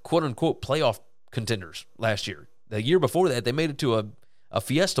quote-unquote playoff contenders last year. The year before that, they made it to a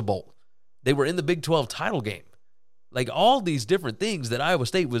Fiesta Bowl. They were in the Big 12 title game. Like all these different things that Iowa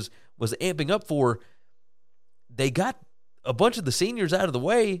State was amping up for, they got a bunch of the seniors out of the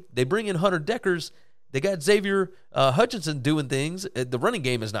way. They bring in Hunter Deckers. They got Xavier Hutchinson doing things. The running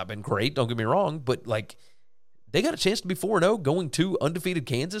game has not been great, don't get me wrong, but like they got a chance to be 4-0 going to undefeated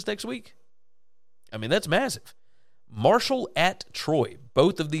Kansas next week. I mean, that's massive. Marshall at Troy.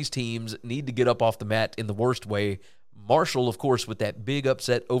 Both of these teams need to get up off the mat in the worst way. Marshall, of course, with that big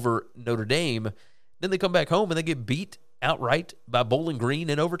upset over Notre Dame. Then they come back home and they get beat outright by Bowling Green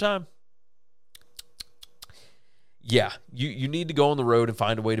in overtime. Yeah, you need to go on the road and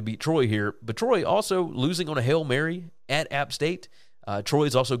find a way to beat Troy here. But Troy also losing on a Hail Mary at App State. Troy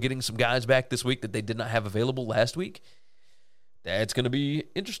is also getting some guys back this week that they did not have available last week. That's going to be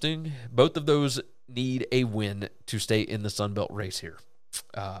interesting. Both of those need a win to stay in the Sun Belt race here.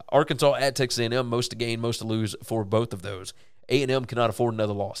 Arkansas at Texas A&M, most to gain, most to lose for both of those. A&M cannot afford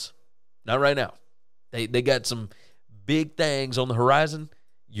another loss. Not right now. They got some big things on the horizon.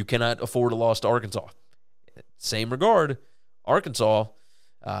 You cannot afford a loss to Arkansas. Same regard, Arkansas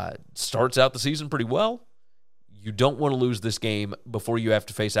starts out the season pretty well. You don't want to lose this game before you have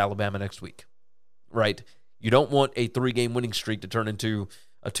to face Alabama next week, right? You don't want a 3-game winning streak to turn into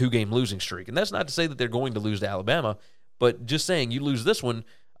a 2-game losing streak. And that's not to say that they're going to lose to Alabama, but just saying you lose this one,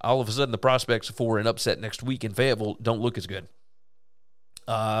 all of a sudden the prospects for an upset next week in Fayetteville don't look as good.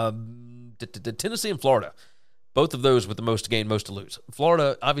 Tennessee and Florida, both of those with the most to gain, most to lose.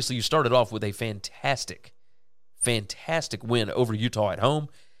 Florida, obviously you started off with a fantastic win over Utah at home.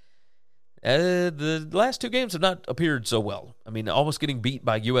 The last 2 games have not appeared so well. I mean, almost getting beat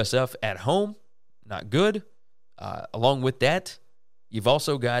by USF at home, not good. Along with that, you've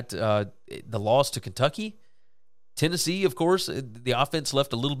also got the loss to Kentucky. Tennessee, of course, the offense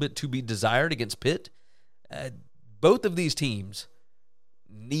left a little bit to be desired against Pitt. Both of these teams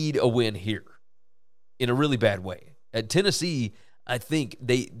need a win here in a really bad way. At Tennessee, I think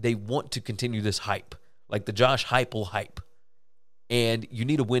they want to continue this hype, like the Josh Heupel hype. And you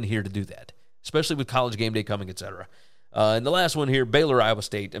need a win here to do that, especially with College game day coming, etc. And the last one here, Baylor, Iowa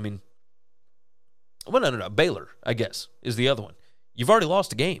State. I mean, well, no. Baylor, I guess, is the other one. You've already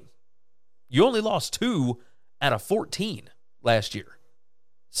lost a game. You only lost 2 out of 14 last year.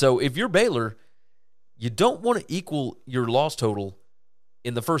 So if you're Baylor, you don't want to equal your loss total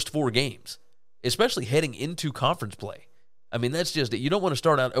in the first 4 games, especially heading into conference play. I mean, that's just it. You don't want to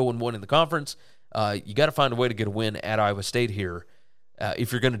start out 0-1 in the conference. You got to find a way to get a win at Iowa State here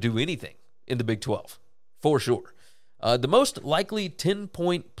if you're going to do anything in the Big 12, for sure. The most likely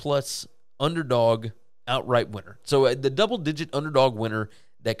 10-point-plus underdog outright winner. So the double-digit underdog winner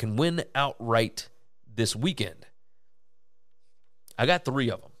that can win outright this weekend. I got 3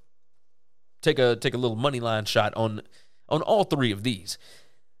 of them. Take a little money line shot on all 3 of these.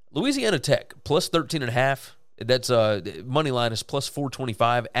 Louisiana Tech plus 13.5. That's money line is plus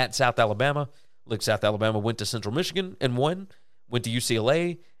 425 at South Alabama. Look, South Alabama went to Central Michigan and won. Went to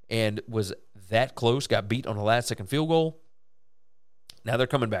UCLA and was that close. Got beat on the last-second field goal. Now they're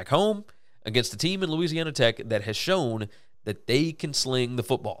coming back home against a team in Louisiana Tech that has shown that they can sling the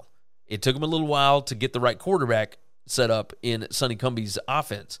football. It took them a little while to get the right quarterback set up in Sonny Cumbie's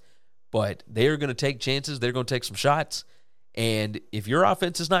offense, but they're going to take chances. They're going to take some shots, and if your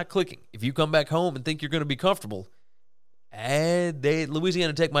offense is not clicking, if you come back home and think you're going to be comfortable,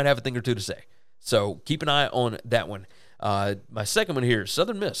 Louisiana Tech might have a thing or two to say. So keep an eye on that one. My second one here,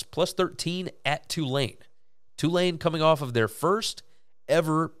 Southern Miss, plus 13 at Tulane. Tulane coming off of their first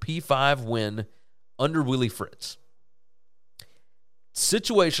ever P5 win under Willie Fritz.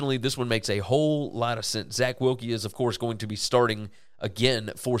 Situationally, this one makes a whole lot of sense. Zach Wilkie is, of course, going to be starting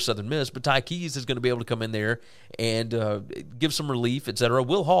again for Southern Miss, but Ty Keys is going to be able to come in there and give some relief, etc.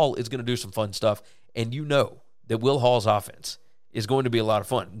 Will Hall is going to do some fun stuff, and you know that Will Hall's offense is going to be a lot of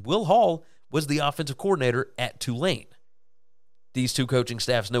fun. Will Hall was the offensive coordinator at Tulane. These 2 coaching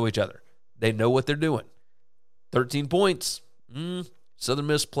staffs know each other. They know what they're doing. 13 points. Southern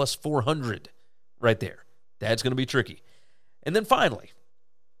Miss plus 400 right there. That's going to be tricky. And then finally,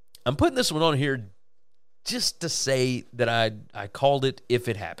 I'm putting this one on here just to say that I called it if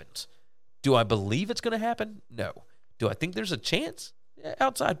it happens. Do I believe it's going to happen? No. Do I think there's a chance?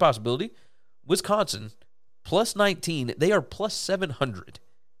 Outside possibility. Wisconsin, plus 19. They are plus 700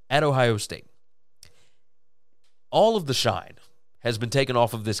 at Ohio State. All of the shine has been taken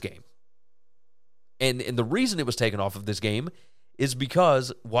off of this game. And the reason it was taken off of this game is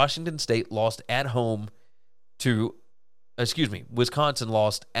because Wisconsin lost at home to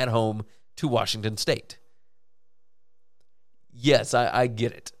Washington State. Yes, I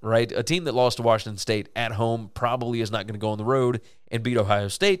get it, right? A team that lost to Washington State at home probably is not going to go on the road and beat Ohio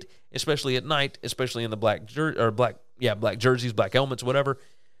State, especially at night, especially in the black jerseys, black helmets, whatever.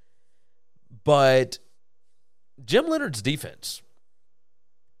 But Jim Leonard's defense,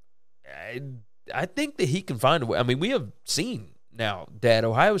 I think that he can find a way. I mean, we have seen now that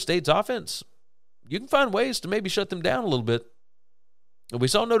Ohio State's offense, you can find ways to maybe shut them down a little bit. We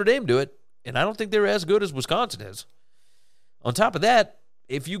saw Notre Dame do it, and I don't think they're as good as Wisconsin is. On top of that,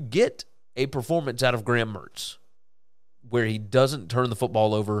 if you get a performance out of Graham Mertz where he doesn't turn the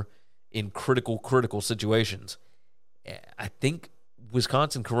football over in critical situations, I think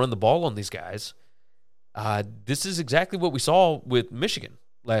Wisconsin can run the ball on these guys. This is exactly what we saw with Michigan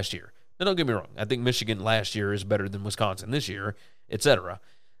last year. Now, don't get me wrong. I think Michigan last year is better than Wisconsin this year, etc.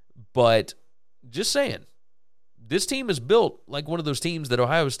 But just saying, this team is built like one of those teams that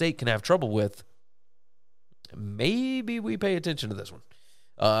Ohio State can have trouble with. Maybe we pay attention to this one.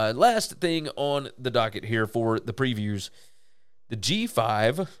 Last thing on the docket here for the previews, the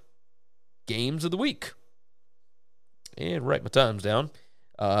G5 games of the week. And write my times down.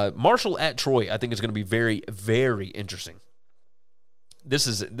 Marshall at Troy, I think is going to be very, very interesting. This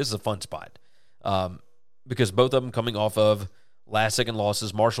is a fun spot because both of them coming off of last-second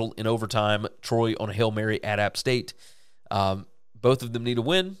losses. Marshall in overtime, Troy on a Hail Mary at App State. Both of them need a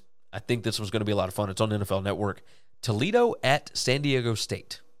win. I think this one's going to be a lot of fun. It's on NFL Network. Toledo at San Diego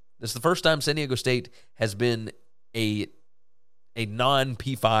State. This is the first time San Diego State has been a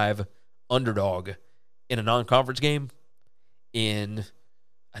non-P5 underdog in a non-conference game in,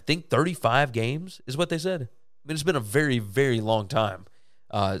 I think, 35 games is what they said. I mean, it's been a very, very long time.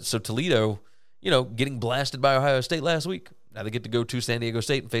 So Toledo, getting blasted by Ohio State last week. Now they get to go to San Diego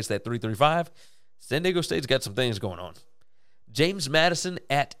State and face that 335. San Diego State's got some things going on. James Madison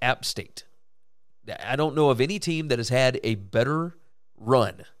at App State. I don't know of any team that has had a better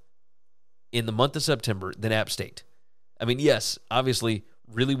run in the month of September than App State. I mean, yes, obviously,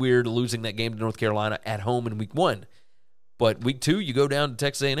 really weird losing that game to North Carolina at home in week 1. But week 2, you go down to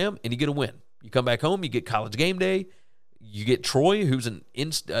Texas A&M and you get a win. You come back home, you get College Game Day. You get Troy, who's an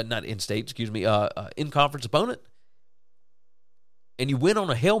in-conference opponent. And you win on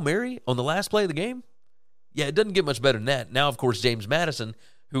a Hail Mary on the last play of the game. Yeah, it doesn't get much better than that. Now, of course, James Madison,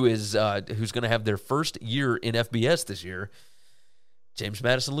 who's going to have their first year in FBS this year. James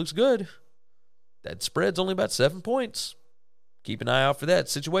Madison looks good. That spread's only about 7 points. Keep an eye out for that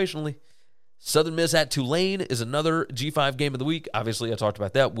situationally. Southern Miss at Tulane is another G5 game of the week. Obviously, I talked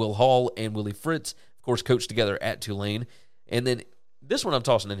about that. Will Hall and Willie Fritz, of course, coached together at Tulane. And then this one I'm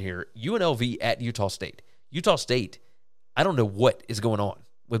tossing in here, UNLV at Utah State. Utah State, I don't know what is going on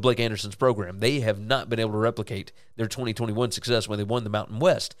with Blake Anderson's program. They have not been able to replicate their 2021 success when they won the Mountain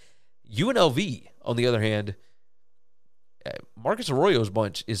West. UNLV, on the other hand, Marcus Arroyo's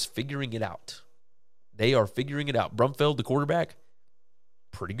bunch is figuring it out. They are figuring it out. Brumfeld, the quarterback,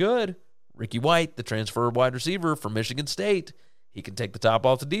 pretty good. Ricky White, the transfer wide receiver from Michigan State, he can take the top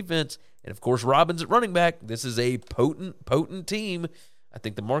off the defense. And, of course, Robbins at running back. This is a potent team. I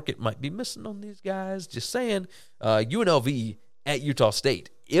think the market might be missing on these guys. Just saying. UNLV at Utah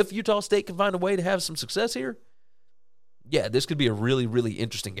State. If Utah State can find a way to have some success here, yeah, this could be a really, really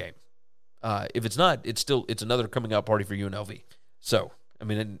interesting game. If it's not, it's another coming out party for UNLV. So, I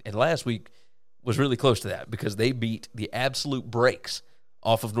mean, and last week was really close to that because they beat the absolute brakes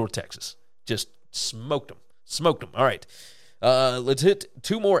off of North Texas. Just smoked them. All right. Let's hit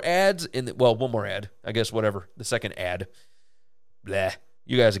two more ads. One more ad. I guess whatever. The second ad. Blah.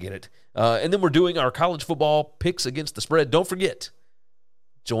 You guys get it. And then we're doing our college football picks against the spread. Don't forget,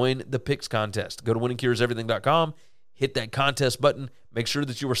 join the picks contest. Go to winningcureseverything.com. Hit that contest button. Make sure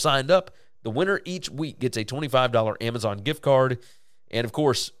that you are signed up. The winner each week gets a $25 Amazon gift card. And, of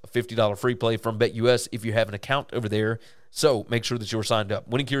course, a $50 free play from BetUS if you have an account over there. So make sure that you are signed up.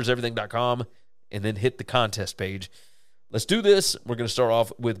 winningcureseverything.com, and then hit the contest page. Let's do this. We're going to start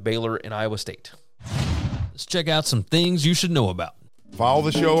off with Baylor and Iowa State. Let's check out some things you should know about. Follow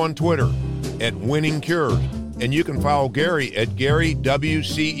the show on Twitter at Winning Cures, and you can follow Gary at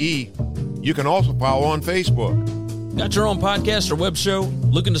GaryWCE. You can also follow on Facebook. Got your own podcast or web show?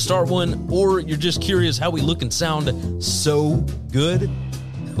 Looking to start one? Or you're just curious how we look and sound so good?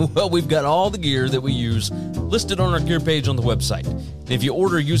 Well, we've got all the gear that we use listed on our gear page on the website. And if you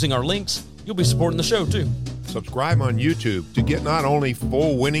order using our links, you'll be supporting the show too. Subscribe on YouTube to get not only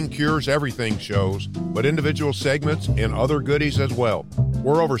full Winning Cures Everything shows, but individual segments and other goodies as well.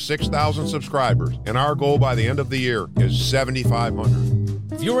 We're over 6,000 subscribers, and our goal by the end of the year is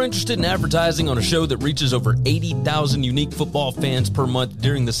 7,500. If you're interested in advertising on a show that reaches over 80,000 unique football fans per month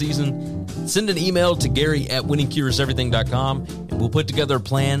during the season, send an email to Gary at winningcureseverything.com, and we'll put together a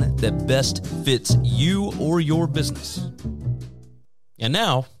plan that best fits you or your business. And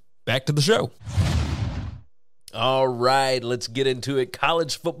now, back to the show. All right, let's get into it.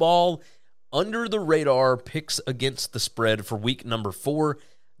 College football, under the radar picks against the spread for week number 4.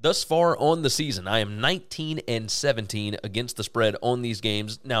 Thus far on the season, I am 19-17 against the spread on these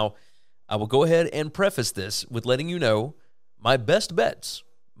games. Now, I will go ahead and preface this with letting you know my best bets,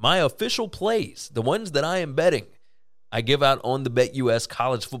 my official plays, the ones that I am betting, I give out on the BetUS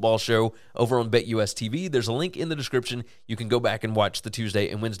College Football Show over on BetUS TV. There's a link in the description. You can go back and watch the Tuesday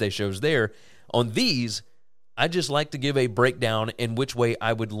and Wednesday shows there. On these, I just like to give a breakdown in which way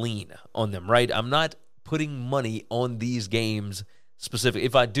I would lean on them, right? I'm not putting money on these games specific.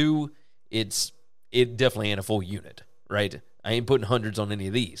 If I do, it definitely ain't a full unit, right? I ain't putting hundreds on any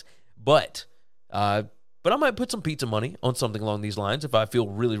of these. But I might put some pizza money on something along these lines if I feel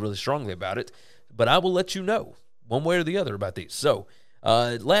really, really strongly about it. But I will let you know one way or the other about these. So,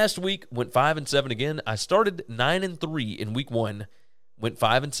 last week went 5-7 again. I started 9-3 in week 1. Went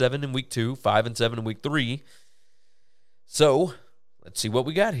 5-7 in week 2, 5-7 in week 3. So let's see what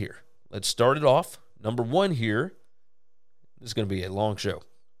we got here. Let's start it off. Number 1 here. This is going to be a long show.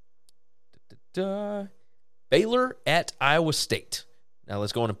 Baylor at Iowa State. Now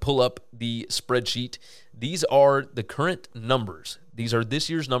let's go on and pull up the spreadsheet. These are the current numbers. These are this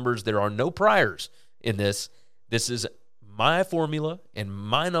year's numbers. There are no priors in this. This is my formula and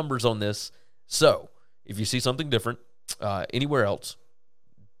my numbers on this. So if you see something different anywhere else,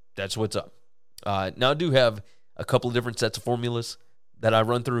 that's what's up. Now I do have a couple of different sets of formulas that I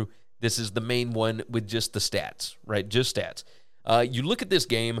run through. This is the main one with just the stats, right? Just stats. You look at this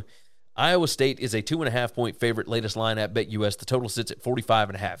game. Iowa State is a 2.5-point favorite, latest line at BetUS. The total sits at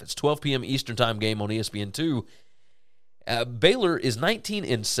 45.5. It's 12 p.m. Eastern time game on ESPN2. Baylor is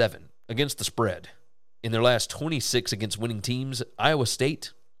 19-7 against the spread in their last 26 against winning teams. Iowa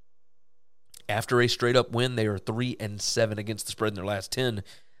State, after a straight-up win, they are 3-7 against the spread in their last 10.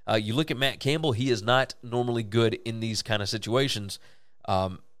 You look at Matt Campbell, he is not normally good in these kind of situations. I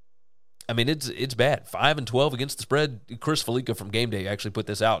mean, it's bad. 5-12 against the spread. Chris Felica from Game Day actually put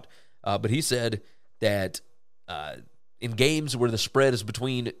this out. But he said that in games where the spread is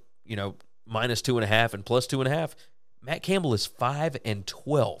between, minus 2.5 and plus 2.5, Matt Campbell is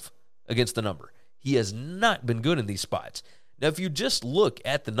 5-12 against the number. He has not been good in these spots. Now, if you just look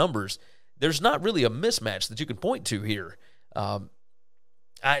at the numbers, there's not really a mismatch that you can point to here.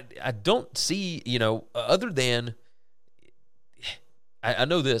 I don't see, other than I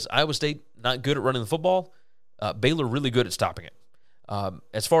know this. Iowa State not good at running the football. Baylor really good at stopping it.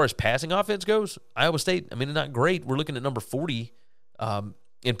 As far as passing offense goes, Iowa State, not great. We're looking at number 40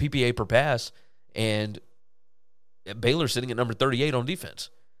 in PPA per pass, and Baylor sitting at number 38 on defense.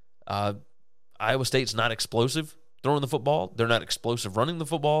 Iowa State's not explosive throwing the football. They're not explosive running the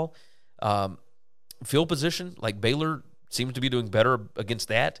football. Field position, like Baylor seems to be doing better against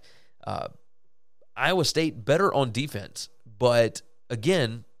that. Iowa State better on defense, but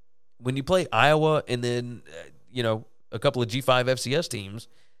again, when you play Iowa and then, a couple of G5 FCS teams,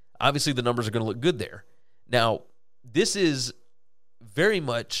 obviously the numbers are going to look good there. Now, this is very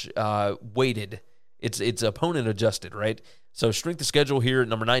much weighted. It's opponent adjusted, right? So strength of schedule here at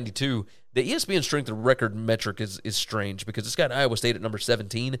number 92. The ESPN strength of record metric is strange because it's got Iowa State at number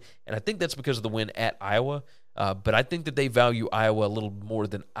 17, and I think that's because of the win at Iowa. But I think that they value Iowa a little more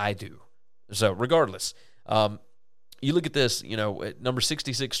than I do. So regardless, you look at this, at number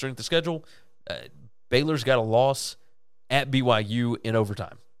 66 strength of schedule, Baylor's got a loss at BYU in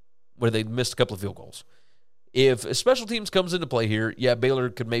overtime where they missed a couple of field goals. If special teams comes into play here, yeah, Baylor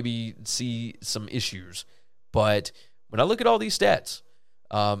could maybe see some issues. But when I look at all these stats,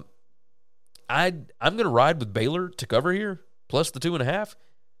 I'm going to ride with Baylor to cover here, plus the 2.5.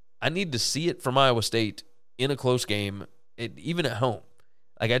 I need to see it from Iowa State in a close game, even at home.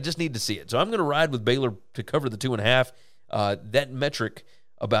 I just need to see it. So I'm going to ride with Baylor to cover the 2.5. That metric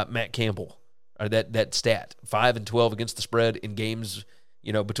about Matt Campbell, or that stat, 5-12 against the spread in games,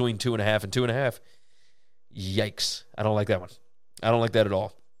 between 2.5 and 2.5. Yikes. I don't like that one. I don't like that at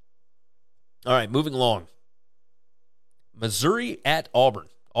all. All right, moving along. Missouri at Auburn.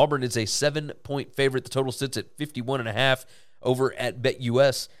 Auburn is a 7-point favorite. The total sits at 51.5 over at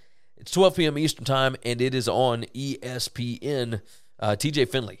BetUS. It's 12 p.m. Eastern time, and it is on ESPN. TJ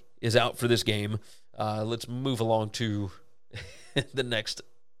Finley is out for this game. Let's move along to the next.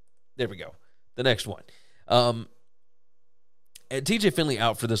 There we go. The next one. TJ Finley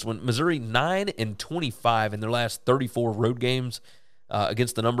out for this one. Missouri 9-25 in their last 34 road games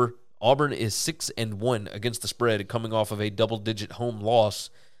against the number. Auburn is 6-1 against the spread, coming off of a double-digit home loss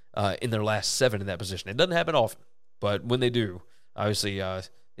in their last 7 in that position. It doesn't happen often, but when they do, obviously,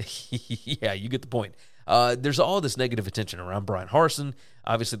 yeah, you get the point. There's all this negative attention around Brian Harsin.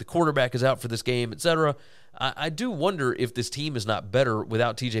 Obviously, the quarterback is out for this game, etc. I do wonder if this team is not better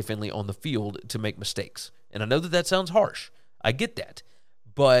without TJ Finley on the field to make mistakes. And I know that sounds harsh. I get that.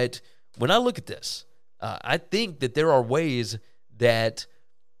 But when I look at this, I think that there are ways that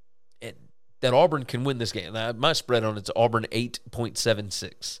Auburn can win this game. Now, my spread on it's Auburn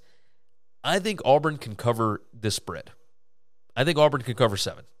 8.76. I think Auburn can cover this spread. I think Auburn can cover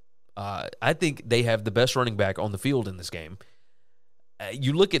 7. I think they have the best running back on the field in this game.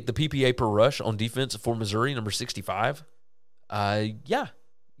 You look at the PPA per rush on defense for Missouri, number 65. Yeah,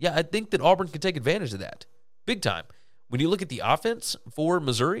 I think that Auburn can take advantage of that big time. When you look at the offense for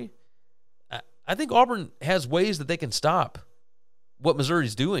Missouri, I think Auburn has ways that they can stop what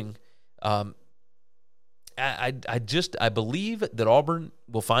Missouri's doing. I believe that Auburn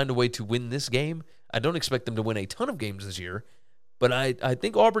will find a way to win this game. I don't expect them to win a ton of games this year, But I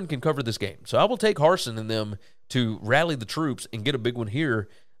think Auburn can cover this game. So I will take Harsin and them to rally the troops and get a big one here.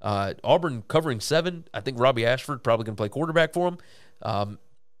 Auburn covering 7. I think Robbie Ashford probably going to play quarterback for them.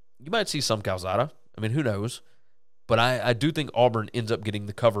 You might see some Calzada. I mean, who knows? But I do think Auburn ends up getting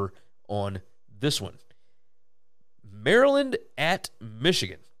the cover on this one. Maryland at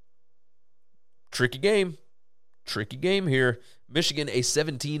Michigan. Tricky game here. Michigan, a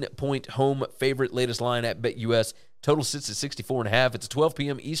 17-point home favorite. Latest line at BetUS. Total sits at 64.5. It's a 12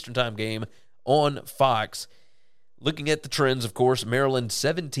 p.m. Eastern time game on Fox. Looking at the trends, of course, Maryland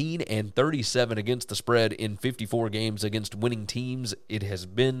 17-37 against the spread in 54 games against winning teams. It has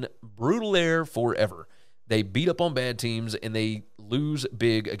been brutal there forever. They beat up on bad teams, and they lose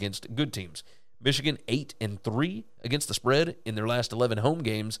big against good teams. Michigan 8-3 against the spread in their last 11 home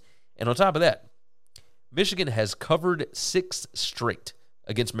games. And on top of that, Michigan has covered 6 straight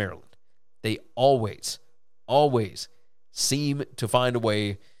against Maryland. They always seem to find a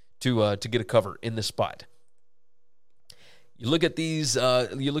way to get a cover in this spot. You look at these.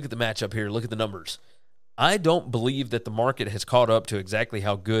 You look at the matchup here. Look at the numbers. I don't believe that the market has caught up to exactly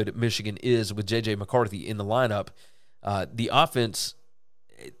how good Michigan is with J.J. McCarthy in the lineup. The offense,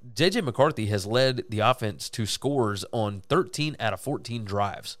 J.J. McCarthy has led the offense to scores on 13 out of 14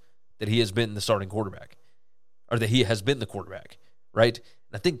 drives that he has been the starting quarterback, or that he has been the quarterback, right?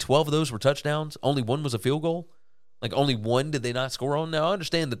 And I think 12 of those were touchdowns. Only 1 was a field goal. Like, only 1 did they not score on. Now, I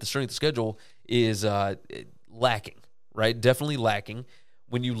understand that the strength of schedule is lacking, right? Definitely lacking.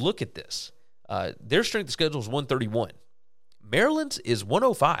 When you look at this, their strength of schedule is 131. Maryland's is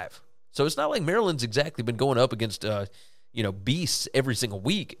 105. So it's not like Maryland's exactly been going up against beasts every single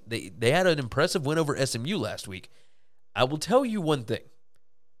week. They had an impressive win over SMU last week. I will tell you one thing.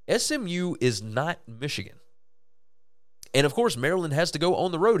 SMU is not Michigan. And, of course, Maryland has to go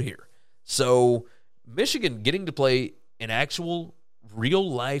on the road here. So Michigan getting to play an actual,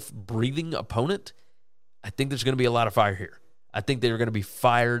 real-life, breathing opponent, I think there's going to be a lot of fire here. I think they're going to be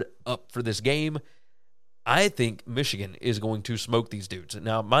fired up for this game. I think Michigan is going to smoke these dudes.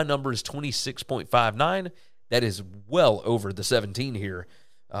 Now, my number is 26.59. That is well over the 17 here.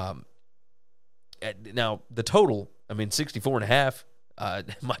 Now, the total, 64.5.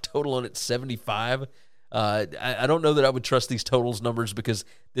 My total on it's 75. I don't know that I would trust these totals numbers because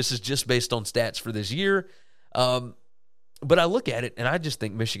this is just based on stats for this year. But I look at it, and I just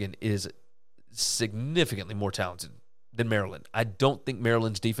think Michigan is significantly more talented than Maryland. I don't think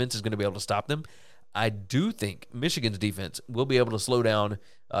Maryland's defense is going to be able to stop them. I do think Michigan's defense will be able to slow down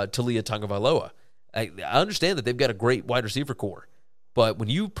Taulia Tagovailoa. I understand that they've got a great wide receiver core, but when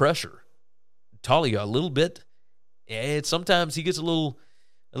you pressure Taulia a little bit, sometimes he gets a little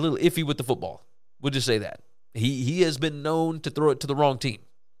iffy with the football. We'll just say that. He has been known to throw it to the wrong team.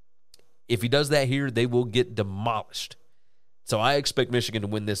 If he does that here, they will get demolished. So I expect Michigan to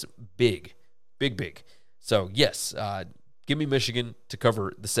win this big. So, yes, give me Michigan to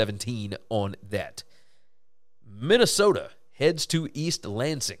cover the 17 on that. Minnesota heads to East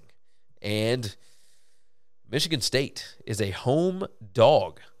Lansing, and Michigan State is a home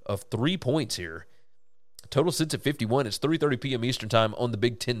dog of 3 points here. Total sits at 51. It's 3:30 p.m. Eastern time on the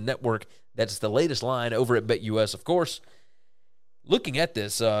Big Ten Network. That's the latest line over at BetUS, of course. Looking at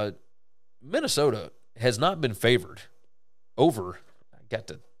this, Minnesota has not been favored over. I got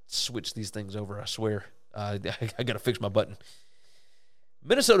to switch these things over, I swear. I got to fix my button.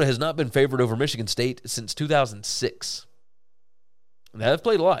 Minnesota has not been favored over Michigan State since 2006. Now, they've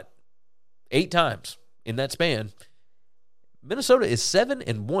played a lot. 8 times in that span. Minnesota is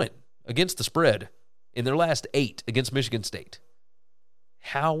 7-1 against the spread in their last 8 against Michigan State.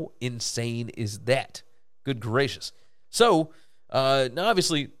 How insane is that? Good gracious. So, now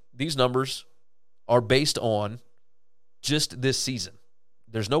obviously, these numbers are based on just this season.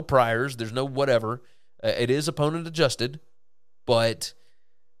 There's no priors. There's no whatever. It is opponent adjusted, but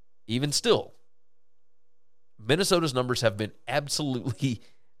even still, Minnesota's numbers have been absolutely,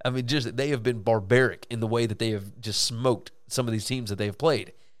 they have been barbaric in the way that they have just smoked some of these teams that they have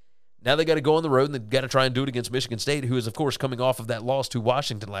played. Now they got to go on the road, and they've got to try and do it against Michigan State, who is, of course, coming off of that loss to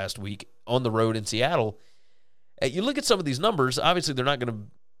Washington last week on the road in Seattle. You look at some of these numbers, obviously they're not going to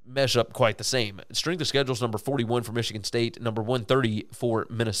mesh up quite the same. Strength of schedule is number 41 for Michigan State, number 130 for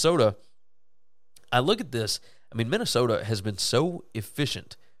Minnesota. I look at this, Minnesota has been so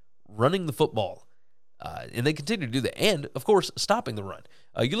efficient running the football, and they continue to do that, and, of course, stopping the run.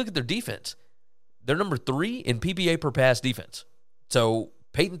 You look at their defense. They're number 3 in PPA per pass defense. So,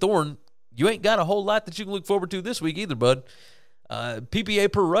 Peyton Thorne, you ain't got a whole lot that you can look forward to this week either, bud. PPA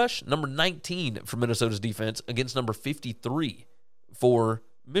per rush, number 19 for Minnesota's defense against number 53 for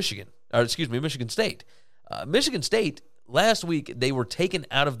Michigan State. Michigan State last week they were taken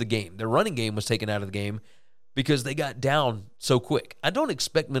out of the game. Their running game was taken out of the game because they got down so quick. I don't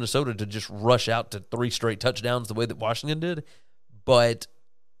expect Minnesota to just rush out to 3 straight touchdowns the way that Washington did, but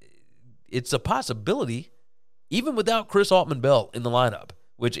it's a possibility even without Chris Altman-Bell in the lineup,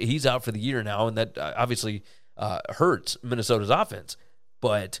 which he's out for the year now, and that obviously hurts Minnesota's offense.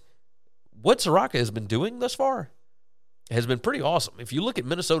 But what Soraka has been doing thus far has been pretty awesome. If you look at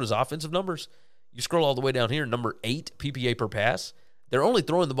Minnesota's offensive numbers, you scroll all the way down here, number 8 PPA per pass. They're only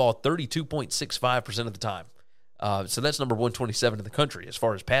throwing the ball 32.65% of the time. So that's number 127 in the country as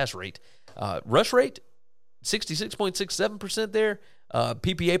far as pass rate. Rush rate, 66.67% there.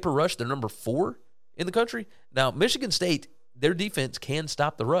 PPA per rush, they're number 4 in the country. Now, Michigan State, their defense can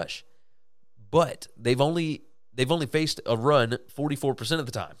stop the rush, but they've only faced a run 44% of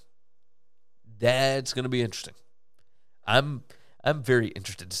the time. That's going to be interesting. I'm very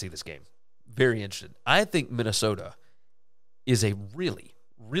interested to see this game. Very interested. I think Minnesota is a really,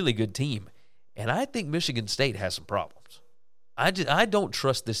 really good team, and I think Michigan State has some problems. I don't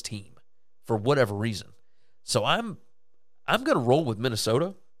trust this team for whatever reason. So I'm going to roll with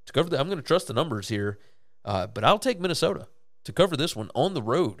Minnesota to cover I'm going to trust the numbers here, but I'll take Minnesota to cover this one on the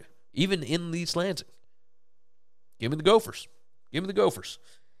road, even in East Lansing. Give me the Gophers. Give me the Gophers.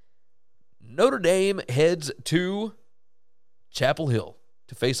 Notre Dame heads to Chapel Hill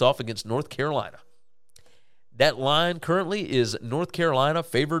to face off against North Carolina. That line currently is North Carolina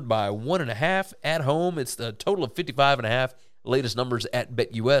favored by 1.5 at home. It's the total of 55.5. Latest numbers at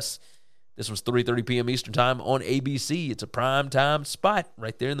BetUS. This was 3:30 p.m. Eastern Time on ABC. It's a prime time spot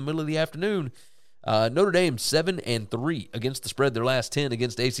right there in the middle of the afternoon. Notre Dame 7-3 against the spread. Their last 10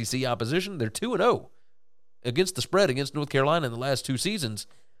 against ACC opposition. They're 2-0 against the spread against North Carolina in the last 2 seasons.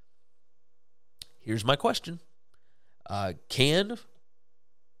 Here's my question. Can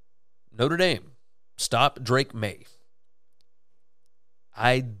Notre Dame stop Drake May?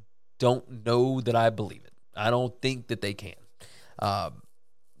 I don't know that I believe it. I don't think that they can.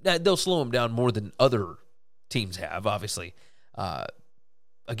 They'll slow him down more than other teams have, obviously.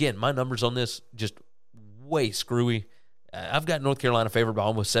 Again, my numbers on this just way screwy. I've got North Carolina favored by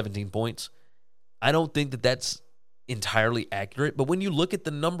almost 17 points. I don't think that that's entirely accurate, but when you look at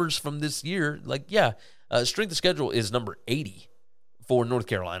the numbers from this year, strength of schedule is number 80 for North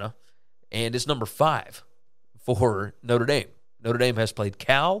Carolina, and it's number 5 for Notre Dame. Notre Dame has played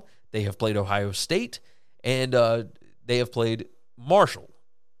Cal, they have played Ohio State, and they have played Marshall.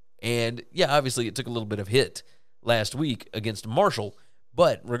 And, obviously it took a little bit of hit last week against Marshall,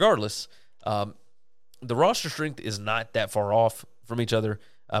 but regardless, the roster strength is not that far off from each other.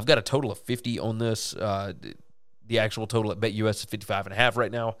 I've got a total of 50 on this. The actual total at BetUS is 55.5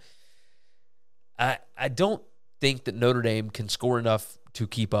 right now. I don't think that Notre Dame can score enough to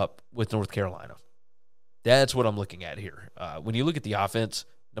keep up with North Carolina. That's what I'm looking at here. When you look at the offense,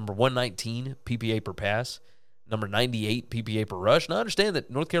 number 119 PPA per pass, number 98 PPA per rush. Now, I understand that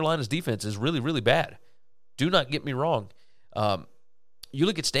North Carolina's defense is really, really bad. Do not get me wrong. You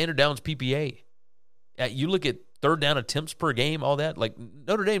look at standard downs PPA. You look at third down attempts per game, all that. Like,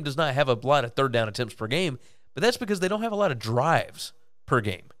 Notre Dame does not have a lot of third down attempts per game, but that's because they don't have a lot of drives per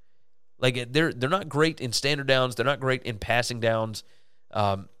game. Like, they're not great in standard downs. They're not great in passing downs.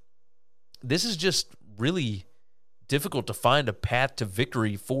 This is just really difficult to find a path to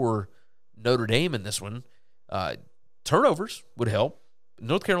victory for Notre Dame in this one. Turnovers would help.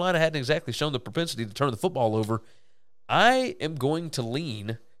 North Carolina hadn't exactly shown the propensity to turn the football over. I am going to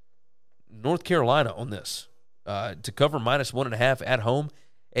lean North Carolina on this to cover minus 1.5 at home.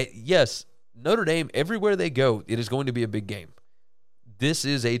 Yes, Notre Dame, everywhere they go, it is going to be a big game. This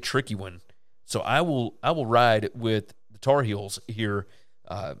is a tricky one. So I will ride with the Tar Heels here.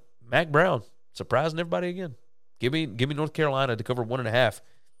 Mac Brown, surprising everybody again. Give me North Carolina to cover 1.5.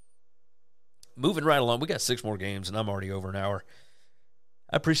 Moving right along, we got 6 more games, and I'm already over an hour.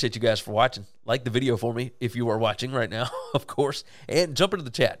 I appreciate you guys for watching. Like the video for me if you are watching right now, of course. And jump into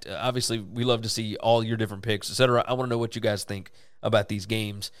the chat. Obviously, we love to see all your different picks, etc. I want to know what you guys think about these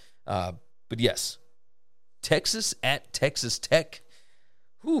games. But yes, Texas at Texas Tech.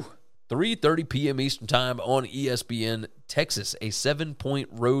 3:30 p.m. Eastern Time on ESPN. Texas, a 7-point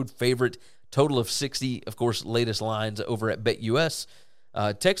road favorite, total of 60. Of course, latest lines over at BetUS.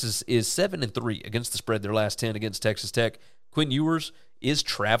 Texas is 7-3 against the spread their last 10 against Texas Tech. Quinn Ewers is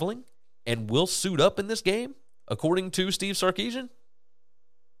traveling and will suit up in this game, according to Steve Sarkisian.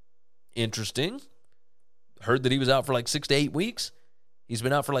 Interesting. Heard that he was out for like 6 to 8 weeks. He's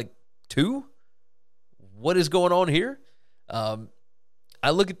been out for like 2. What is going on here? I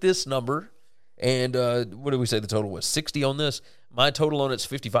look at this number, and what did we say the total was? 60 on this. My total on it's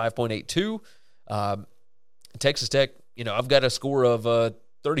 55.82. Texas Tech I've got a score of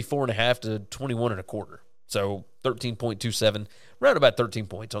 34.5 to 21.25. So 13.27, around about 13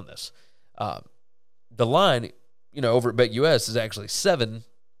 points on this. The line, over at BetUS is actually 7.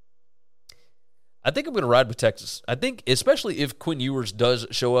 I think I'm going to ride with Texas. I think, especially if Quinn Ewers does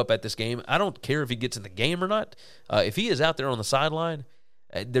show up at this game, I don't care if he gets in the game or not. If he is out there on the sideline,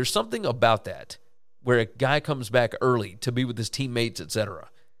 there's something about that where a guy comes back early to be with his teammates, etc.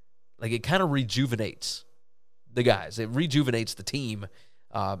 Like, it kind of rejuvenates the guys. It rejuvenates the team.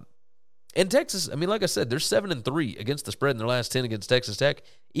 And Texas, like I said, they're 7-3 against the spread in their last 10 against Texas Tech.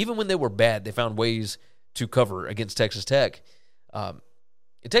 Even when they were bad, they found ways to cover against Texas Tech.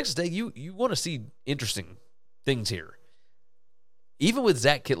 In Texas Tech, you want to see interesting things here. Even with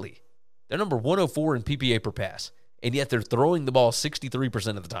Zach Kittley, they're number 104 in PPA per pass, and yet they're throwing the ball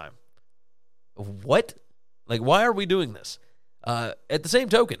 63% of the time. What? Like, why are we doing this? At the same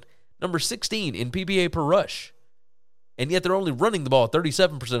token, number 16 in PPA per rush, and yet they're only running the ball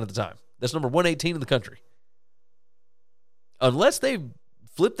 37% of the time. That's number 118 in the country. Unless they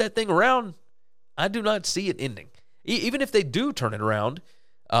flip that thing around, I do not see it ending. Even if they do turn it around,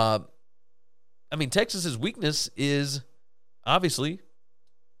 Texas's weakness is obviously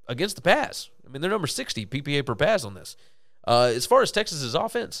against the pass. They're number 60 PPA per pass on this. As far as Texas's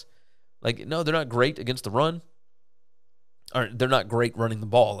offense, no, they're not great against the run. Or they're not great running the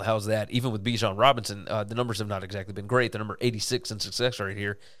ball. How's that? Even with Bijan Robinson, the numbers have not exactly been great. They're number 86 in success rate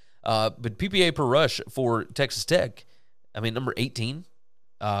here. But PPA per rush for Texas Tech, number 18,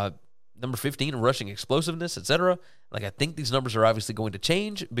 number 15 in rushing explosiveness, etc. I think these numbers are obviously going to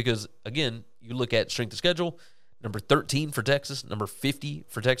change because, again, you look at strength of schedule, number 13 for Texas, number 50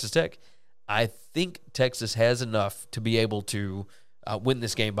 for Texas Tech. I think Texas has enough to be able to win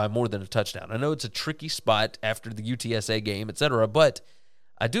this game by more than a touchdown. I know it's a tricky spot after the UTSA game, etc., but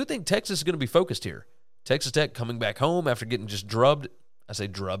I do think Texas is going to be focused here. Texas Tech coming back home after getting just drubbed. I say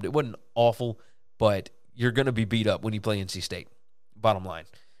drubbed. It wasn't awful, but you're going to be beat up when you play NC State, bottom line.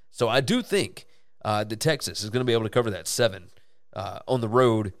 So I do think that Texas is going to be able to cover that 7 on the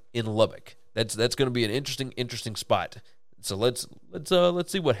road in Lubbock. That's going to be an interesting spot. So let's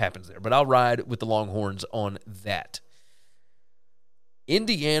see what happens there. But I'll ride with the Longhorns on that.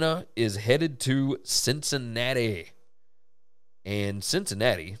 Indiana is headed to Cincinnati, and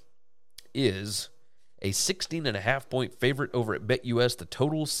Cincinnati is a 16.5-point favorite over at BetUS. The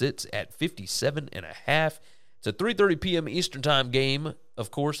total sits at 57.5. It's a 3:30 p.m. Eastern time game,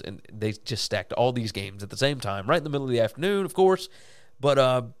 of course, and they just stacked all these games at the same time, right in the middle of the afternoon, of course. But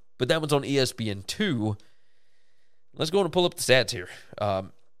that one's on ESPN2. Let's go on and pull up the stats here.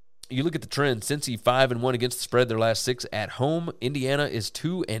 You look at the trend. Cincy 5-1 against the spread their last 6 at home. Indiana is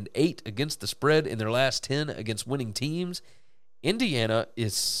 2-8 against the spread in their last 10 against winning teams. Indiana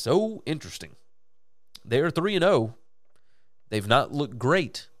is so interesting. They are 3-0. They've not looked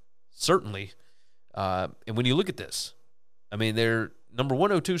great, certainly. And when you look at this, they're number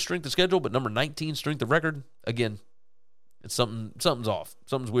 102 strength of schedule, but number 19 strength of record. Again, it's something's off.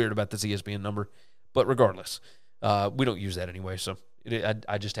 Something's weird about this ESPN number. But regardless, we don't use that anyway, so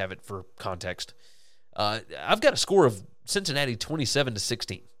I just have it for context. I've got a score of Cincinnati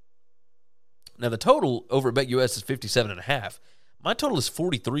 27-16. Now, the total over at BetUS is 57.5. My total is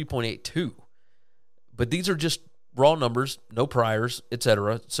 43.82. But these are just raw numbers, no priors,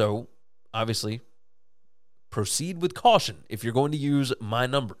 etc. So, obviously, proceed with caution if you're going to use my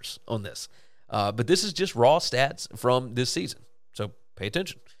numbers on this. But this is just raw stats from this season. So, pay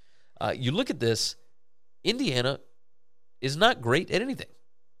attention. You look at this, Indiana is not great at anything.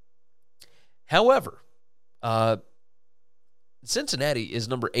 However, Cincinnati is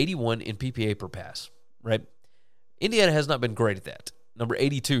number 81 in PPA per pass, right? Indiana has not been great at that. Number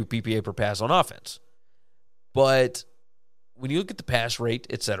 82 PPA per pass on offense. But when you look at the pass rate,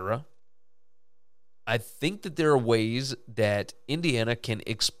 etc., I think that there are ways that Indiana can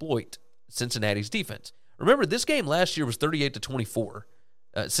exploit Cincinnati's defense. Remember, this game last year was 38-24.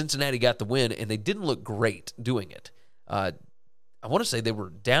 Cincinnati got the win, and they didn't look great doing it. I want to say they were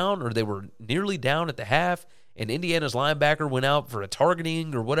down, or they were nearly down at the half, and Indiana's linebacker went out for a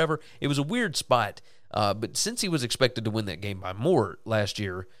targeting or whatever. It was a weird spot, but since he was expected to win that game by more last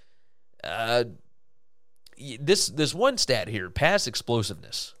year, this one stat here, pass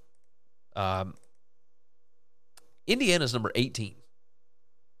explosiveness. Indiana's number 18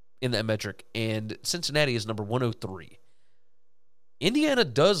 in that metric, and Cincinnati is number 103. Indiana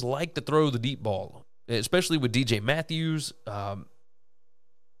does like to throw the deep ball, especially with DJ Matthews.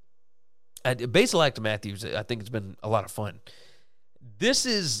 Basilak to Matthews, I think it's been a lot of fun. This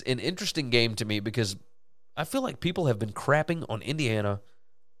is an interesting game to me because I feel like people have been crapping on Indiana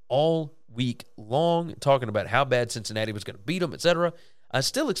all week long, talking about how bad Cincinnati was going to beat them, etc. I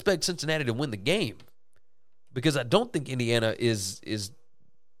still expect Cincinnati to win the game because I don't think Indiana is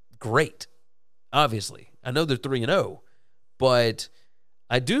great, obviously. I know they're 3-0, but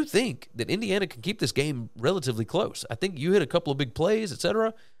I do think that Indiana can keep this game relatively close. I think you hit a couple of big plays,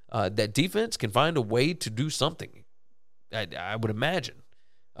 etc. That defense can find a way to do something, I would imagine.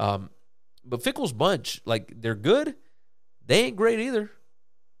 But Fickell's bunch, like, they're good. They ain't great either.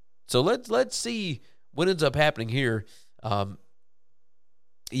 So let's see what ends up happening here. I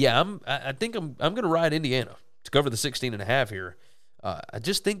think I'm going to ride Indiana to cover the 16.5 here. I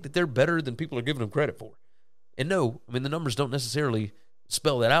just think that they're better than people are giving them credit for. And no, I mean, the numbers don't necessarily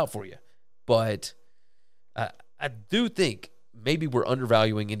spell that out for you. But I do think maybe we're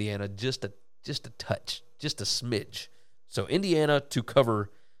undervaluing Indiana just a touch, just a smidge. So Indiana to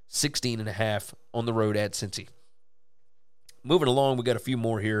cover 16.5 on the road at Cincy. Moving along, we got a few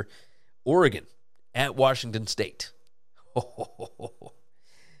more here. Oregon at Washington State.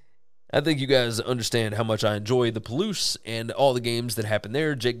 I think you guys understand how much I enjoy the Palouse and all the games that happen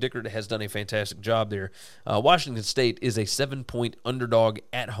there. Jake Dickert has done a fantastic job there. Washington State is a 7-point underdog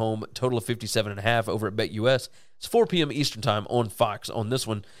at home, total of 57.5 over at BetUS. It's 4 p.m. Eastern time on Fox on this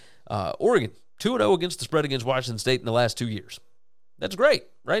one. Oregon, 2-0 against the spread against Washington State in the last 2 years. That's great,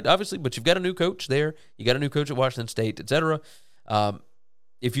 right? Obviously, but you've got a new coach there. You got a new coach at Washington State, etc.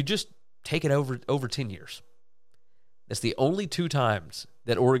 If you just take it over 10 years, that's the only 2 times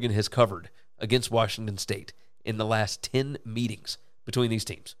that Oregon has covered against Washington State in the last 10 meetings between these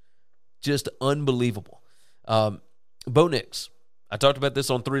teams. Just unbelievable. Bo Nix, I talked about this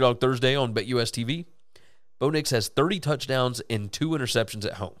on 3 Dog Thursday on BetUS TV. Bo Nix has 30 touchdowns and 2 interceptions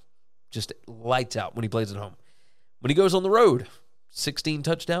at home. Just lights out when he plays at home. When he goes on the road, 16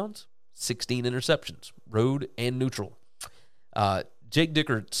 touchdowns, 16 interceptions, road and neutral. Jake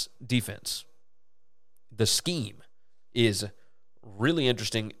Dickert's defense, the scheme is really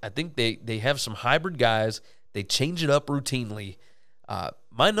interesting. I think they have some hybrid guys. They change it up routinely.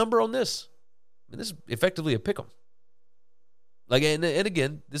 My number on this, this is effectively a pick 'em. Like, and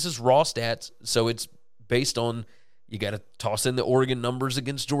again, this is raw stats, so it's based on, you got to toss in the Oregon numbers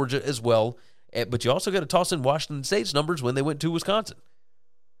against Georgia as well, but you also got to toss in Washington State's numbers when they went to Wisconsin.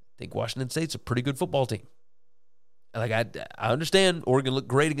 I think Washington State's a pretty good football team. Like, I understand Oregon looked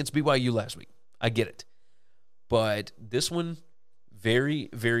great against BYU last week. I get it. But this one, very,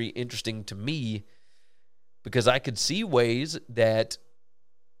 very interesting to me because I could see ways that,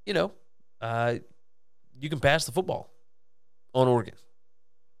 you can pass the football on Oregon.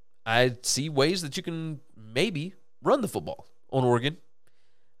 I see ways that you can maybe run the football on Oregon.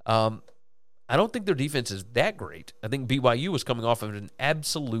 I don't think their defense is that great. I think BYU was coming off of an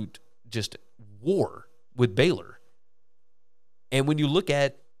absolute just war with Baylor. And when you look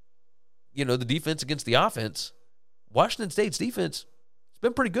at, the defense against the offense, Washington State's defense has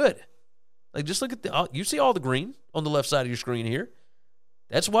been pretty good. Like, just look at you see all the green on the left side of your screen here.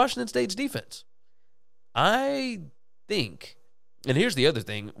 That's Washington State's defense. I think, and here's the other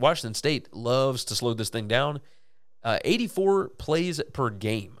thing, Washington State loves to slow this thing down. 84 plays per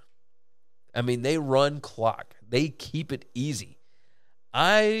game. I mean, they run clock. They keep it easy.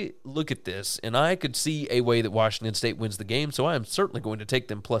 I look at this, and I could see a way that Washington State wins the game, so I am certainly going to take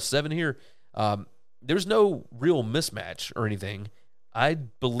them +7 here. There's no real mismatch or anything. I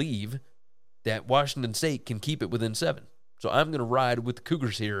believe that Washington State can keep it within 7. So I'm going to ride with the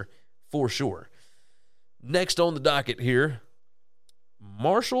Cougars here for sure. Next on the docket here,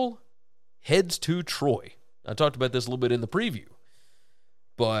 Marshall heads to Troy. I talked about this a little bit in the preview.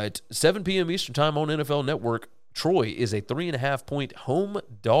 But 7 p.m. Eastern time on NFL Network, Troy is a 3.5-point home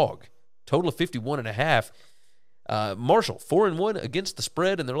dog. Total of 51.5. Marshall, 4-1 against the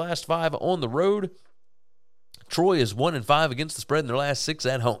spread in their last 5 on the road. Troy is 1-5 against the spread in their last 6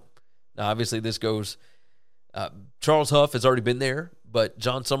 at home. Now, obviously, this goes, Charles Huff has already been there, but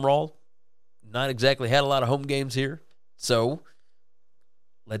John Sumrall not exactly had a lot of home games here. So,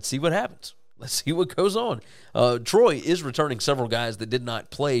 let's see what happens. Let's see what goes on. Troy is returning several guys that did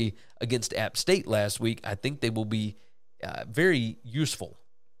not play against App State last week. I think they will be very useful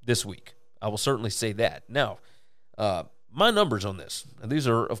this week. I will certainly say that. Now, my numbers on this, and these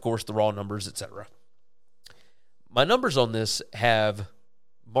are, of course, the raw numbers, etc. My numbers on this have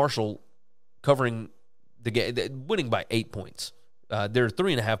Marshall covering the game, winning by 8 points. They're a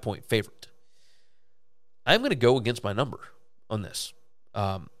 3.5-point favorite. I'm going to go against my number on this.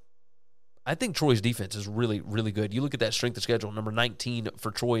 I think Troy's defense is really, really good. You look at that strength of schedule, number 19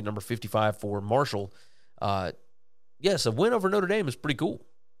 for Troy, number 55 for Marshall. Yes, a win over Notre Dame is pretty cool.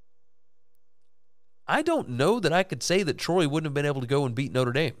 I don't know that I could say that Troy wouldn't have been able to go and beat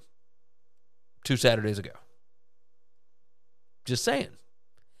Notre Dame 2 Saturdays ago. Just saying.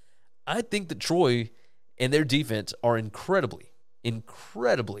 I think that Troy and their defense are incredibly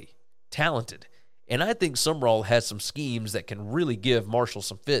talented. And I think Sumrall has some schemes that can really give Marshall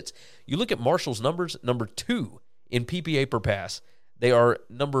some fits. You look at Marshall's numbers, number 2 in PPA per pass. They are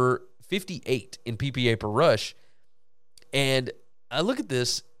number 58 in PPA per rush. And I look at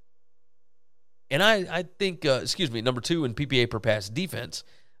this, and I think, number 2 in PPA per pass defense,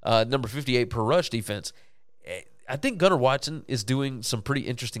 number 58 per rush defense. I think Gunnar Watson is doing some pretty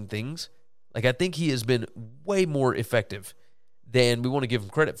interesting things. Like, I think he has been way more effective than we want to give him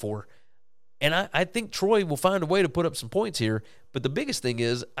credit for. And I think Troy will find a way to put up some points here. But the biggest thing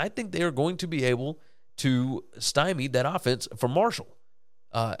is I think they are going to be able to stymie that offense from Marshall.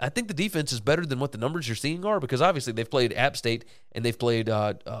 I think the defense is better than what the numbers you're seeing are, because obviously they've played App State and they've played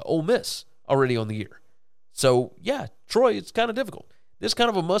Ole Miss already on the year. So, yeah, Troy, it's kind of difficult. This is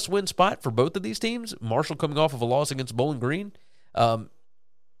kind of a must-win spot for both of these teams. Marshall coming off of a loss against Bowling Green. I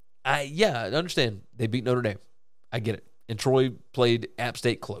understand. They beat Notre Dame. I get it. And Troy played App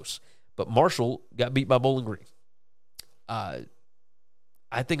State close. But Marshall got beat by Bowling Green. I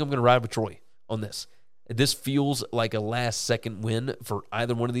think I'm going to ride with Troy on this. This feels like a last-second win for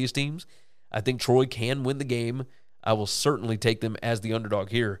either one of these teams. I think Troy can win the game. I will certainly take them as the underdog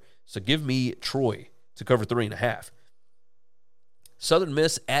here. So give me Troy to cover 3.5. Southern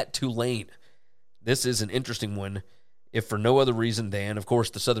Miss at Tulane. This is an interesting one, if for no other reason than, of course,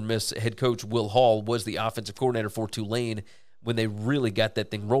 the Southern Miss head coach Will Hall was the offensive coordinator for Tulane when they really got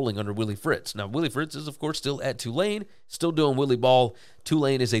that thing rolling under Willie Fritz. Now, Willie Fritz is, of course, still at Tulane, still doing Willie ball.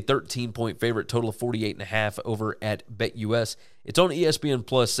 Tulane is a 13-point favorite, total of 48.5 over at BetUS. It's on ESPN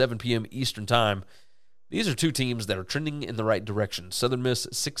Plus, 7 p.m. Eastern Time. These are two teams that are trending in the right direction. Southern Miss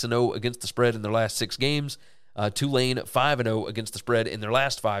 6-0 against the spread in their last 6 games. Tulane 5-0 against the spread in their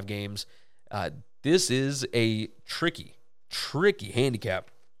last 5 games. This is a tricky handicap.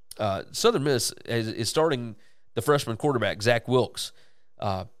 Southern Miss is starting the freshman quarterback, Zach Wilkes,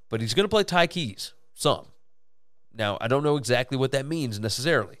 but he's going to play Ty Keys some. Now, I don't know exactly what that means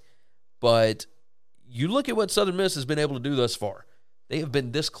necessarily, but you look at what Southern Miss has been able to do thus far. They have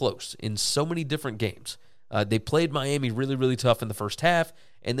been this close in so many different games. They played Miami really, really tough in the first half,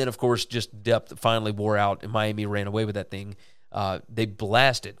 and then, of course, just depth finally wore out, and Miami ran away with that thing. They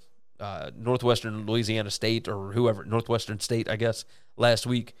blasted Northwestern Louisiana State, or whoever, Northwestern State, I guess, last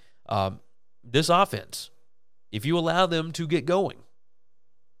week. This offense, if you allow them to get going,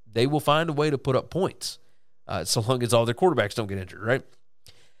 they will find a way to put up points, so long as all their quarterbacks don't get injured, right?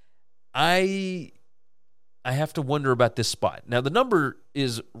 I have to wonder about this spot. Now, the number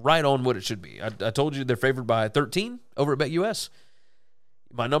is right on what it should be. I told you they're favored by 13 over at BetUS.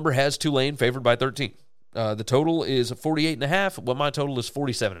 My number has Tulane favored by 13. The total is 48.5. Well, my total is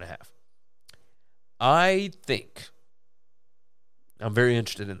 47.5. I think, I'm very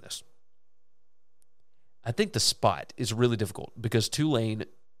interested in this. I think the spot is really difficult because Tulane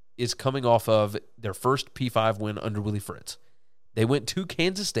is coming off of their first P5 win under Willie Fritz. They went to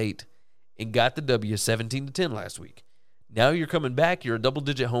Kansas State and got the W 17-10 last week. Now you're coming back. You're a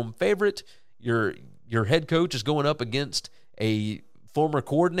double-digit home favorite. Your head coach is going up against a former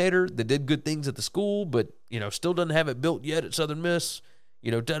coordinator that did good things at the school, but still doesn't have it built yet at Southern Miss.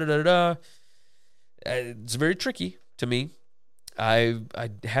 It's very tricky to me. I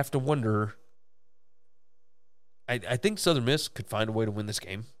have to wonder. I think Southern Miss could find a way to win this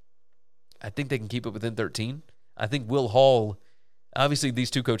game. I think they can keep it within 13. I think Will Hall, obviously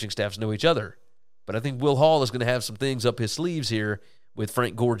these two coaching staffs know each other, but I think Will Hall is going to have some things up his sleeves here with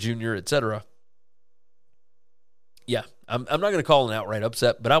Frank Gore Jr., etc. Yeah, I'm not going to call an outright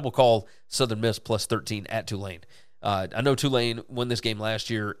upset, but I will call Southern Miss plus 13 at Tulane. I know Tulane won this game last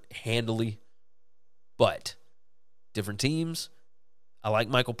year handily, but different teams. I like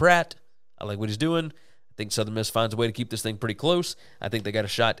Michael Pratt. I like what he's doing. I think Southern Miss finds a way to keep this thing pretty close. I think they got a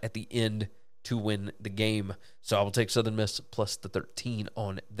shot at the end to win the game. So I will take Southern Miss plus the 13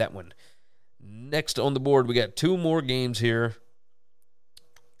 on that one. Next on the board, we got 2 more games here.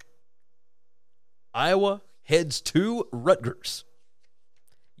 Iowa heads to Rutgers.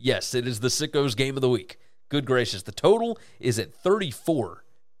 Yes, it is the Sickos game of the week. Good gracious. The total is at 34,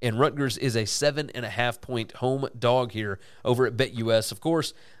 and Rutgers is a 7.5-point home dog here over at BetUS. Of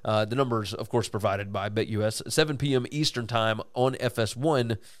course, the numbers, of course, provided by BetUS. 7 p.m. Eastern Time on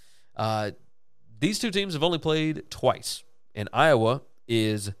FS1. These two teams have only played twice, and Iowa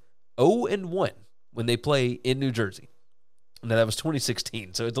is 0-1 when they play in New Jersey. Now, that was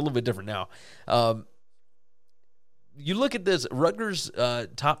 2016, so it's a little bit different now. You look at this, Rutgers'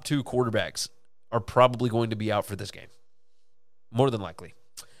 top 2 quarterbacks are probably going to be out for this game. More than likely.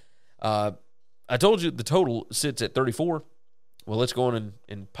 I told you the total sits at 34. Well, let's go on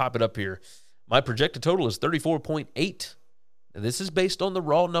and pop it up here. My projected total is 34.8. This is based on the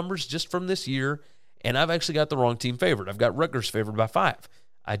raw numbers just from this year, and I've actually got the wrong team favored. I've got Rutgers favored by 5.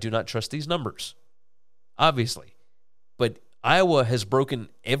 I do not trust these numbers, obviously. But Iowa has broken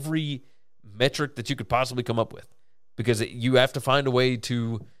every metric that you could possibly come up with because you have to find a way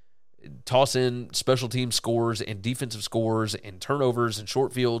to toss in special team scores and defensive scores and turnovers and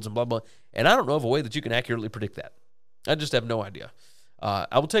short fields and blah, blah. And I don't know of a way that you can accurately predict that. I just have no idea.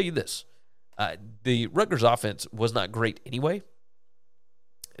 I will tell you this. The Rutgers offense was not great anyway.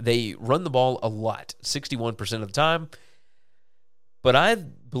 They run the ball a lot, 61% of the time. But I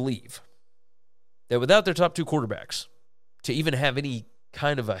believe that without their top 2 quarterbacks, to even have any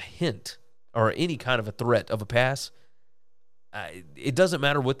kind of a hint or any kind of a threat of a pass, it doesn't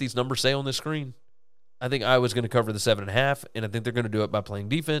matter what these numbers say on this screen. I think Iowa's going to cover the 7.5, and I think they're going to do it by playing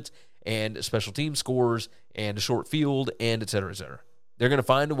defense and special team scores and a short field and et cetera, et cetera. They're going to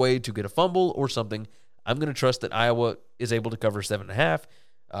find a way to get a fumble or something. I'm going to trust that Iowa is able to cover 7.5.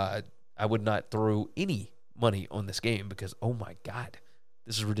 I would not throw any money on this game because, oh my God,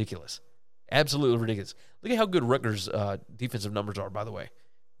 this is ridiculous. Absolutely ridiculous. Look at how good Rutgers' defensive numbers are, by the way.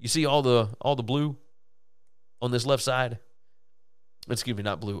 You see all the blue on this left side? Excuse me,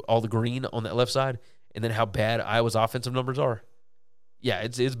 not blue. All the green on that left side, and then how bad Iowa's offensive numbers are. Yeah,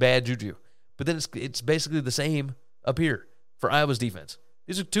 it's bad juju. But then it's basically the same up here for Iowa's defense.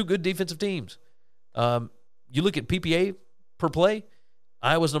 These are 2 good defensive teams. You look at PPA per play,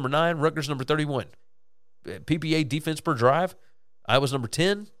 Iowa's number 9, Rutgers number 31. PPA defense per drive, Iowa's number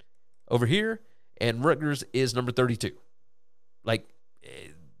 10 over here, and Rutgers is number 32. Like,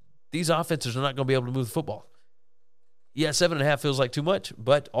 these offenses are not going to be able to move the football. Yeah, 7.5 feels like too much,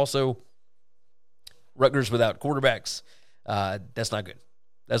 but also Rutgers without quarterbacks, that's not good.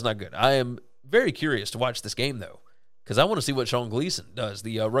 That's not good. I am very curious to watch this game, though, because I want to see what Sean Gleason does,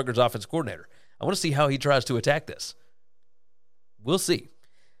 the Rutgers offensive coordinator. I want to see how he tries to attack this. We'll see.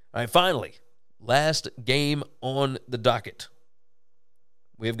 All right, finally, last game on the docket.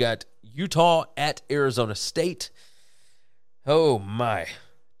 We've got Utah at Arizona State. Oh, my.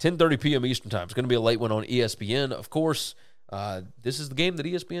 10:30 p.m. Eastern Time. It's going to be a late one on ESPN, of course. This is the game that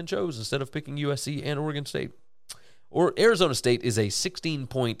ESPN chose instead of picking USC and Oregon State. Or Arizona State is a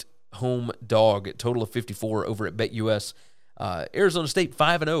 16-point home dog, total of 54 over at BetUS. Arizona State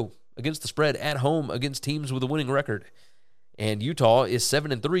 5-0 against the spread at home against teams with a winning record. And Utah is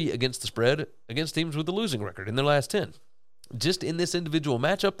 7-3 against the spread against teams with a losing record in their last 10. Just in this individual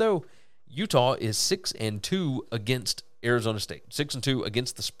matchup, though, Utah is 6-2 against Arizona State. 6-2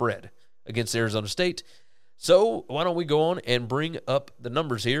 against the spread against Arizona State. So why don't we go on and bring up the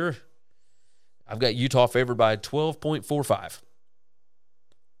numbers here? I've got Utah favored by 12.45.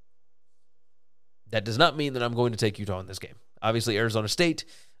 That does not mean that I'm going to take Utah in this game. Obviously, Arizona State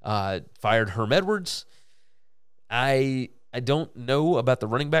fired Herm Edwards. I don't know about the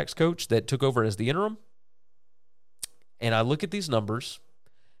running backs coach that took over as the interim. And I look at these numbers,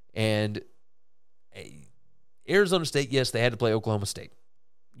 and Arizona State, yes, they had to play Oklahoma State.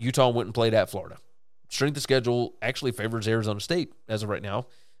 Utah went and played at Florida. Strength of schedule actually favors Arizona State as of right now.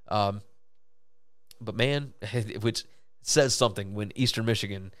 But, man, which says something when Eastern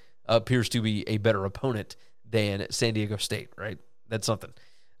Michigan appears to be a better opponent than San Diego State, right? That's something.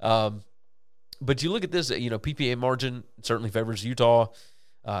 But you look at this, PPA margin certainly favors Utah.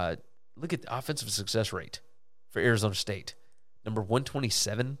 Look at the offensive success rate for Arizona State. Number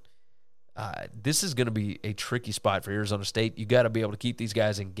 127. This is going to be a tricky spot for Arizona State. You got to be able to keep these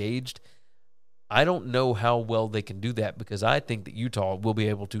guys engaged. I don't know how well they can do that because I think that Utah will be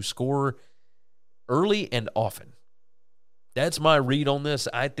able to score early and often. That's my read on this.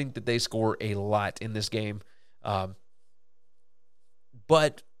 I think that they score a lot in this game. But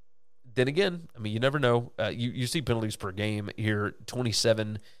then again, I mean, you never know. You see penalties per game here,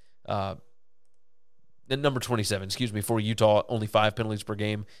 27. Number 27, for Utah, only 5 penalties per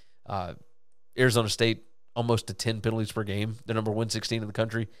game. Arizona State, almost to 10 penalties per game. They're number 116 in the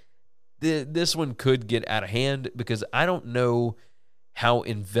country. This one could get out of hand because I don't know how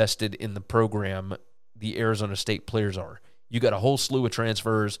invested in the program the Arizona State players are. You got a whole slew of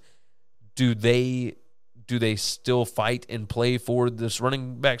transfers. Do they still fight and play for this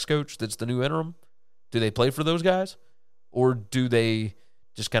running backs coach that's the new interim? Do they play for those guys? Or do they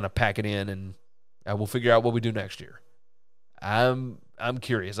just kind of pack it in and we'll figure out what we do next year? I'm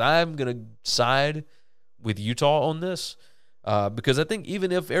curious. I'm going to side with Utah on this because I think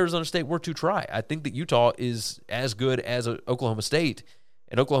even if Arizona State were to try, I think that Utah is as good as Oklahoma State.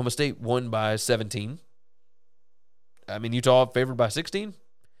 and Oklahoma State won by 17. I mean, Utah favored by 16.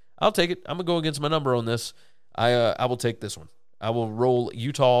 I'll take it. I'm going to go against my number on this. I will take this one. I will roll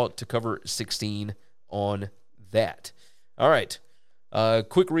Utah to cover 16 on that. All right.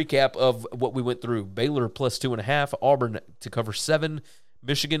 Quick recap of what we went through. Baylor plus 2.5. Auburn to cover 7.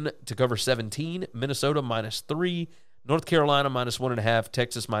 Michigan to cover 17. Minnesota -3. North Carolina -1.5.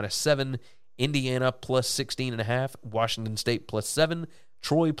 Texas -7. Indiana plus 16.5. Washington State plus 7.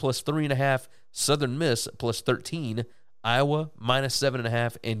 Troy plus 3.5. Southern Miss plus 13. Iowa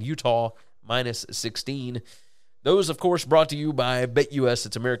 -7.5. And Utah -16. Those, of course, brought to you by BetUS.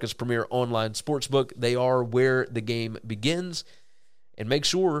 It's America's premier online sportsbook. They are where the game begins. And make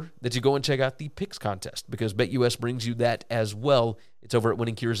sure that you go and check out the picks contest because BetUS brings you that as well. It's over at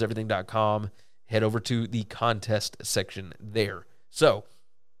winningcureseverything.com. Head over to the contest section there. So,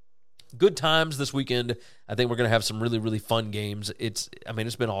 good times this weekend. I think we're going to have some really, really fun games. It's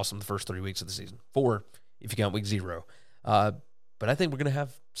been awesome the first 3 weeks of the season. 4 if you count week 0. But I think we're going to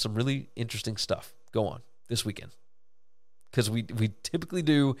have some really interesting stuff go on this weekend. Because we typically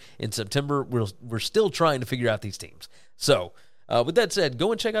do in September. We're still trying to figure out these teams. So, with that said,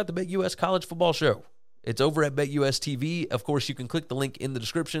 go and check out the BetUS College Football Show. It's over at BetUS TV. Of course, you can click the link in the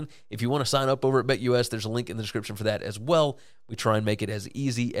description. If you want to sign up over at BetUS, there's a link in the description for that as well. We try and make it as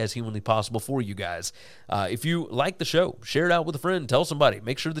easy as humanly possible for you guys. If you like the show, share it out with a friend. Tell somebody.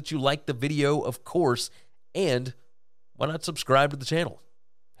 Make sure that you like the video, of course. And why not subscribe to the channel?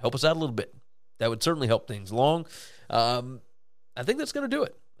 Help us out a little bit. That would certainly help things along. I think that's going to do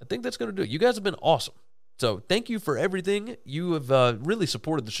it. You guys have been awesome. So thank you for everything. You have really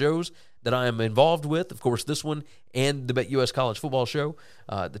supported the shows that I am involved with. Of course, this one and the BetUS College Football Show.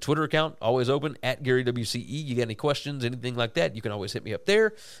 The Twitter account, always open, at GaryWCE. You got any questions, anything like that, you can always hit me up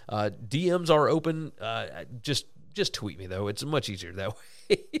there. DMs are open. Just tweet me, though. It's much easier that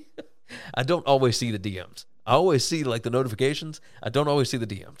way. I don't always see the DMs. I always see the notifications. I don't always see the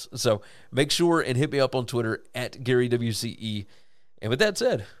DMs. So make sure and hit me up on Twitter at GaryWCE. And with that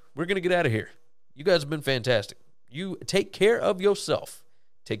said, we're going to get out of here. You guys have been fantastic. You take care of yourself,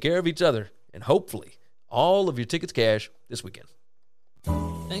 take care of each other, and hopefully all of your tickets cash this weekend.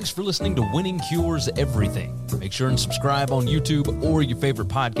 Thanks for listening to Winning Cures Everything. Make sure and subscribe on YouTube or your favorite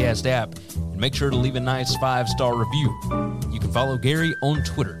podcast app, and make sure to leave a nice 5-star review. You can follow Gary on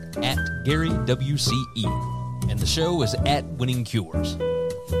Twitter at GaryWCE, and the show is at Winning Cures.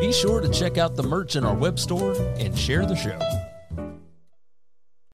 Be sure to check out the merch in our web store and share the show.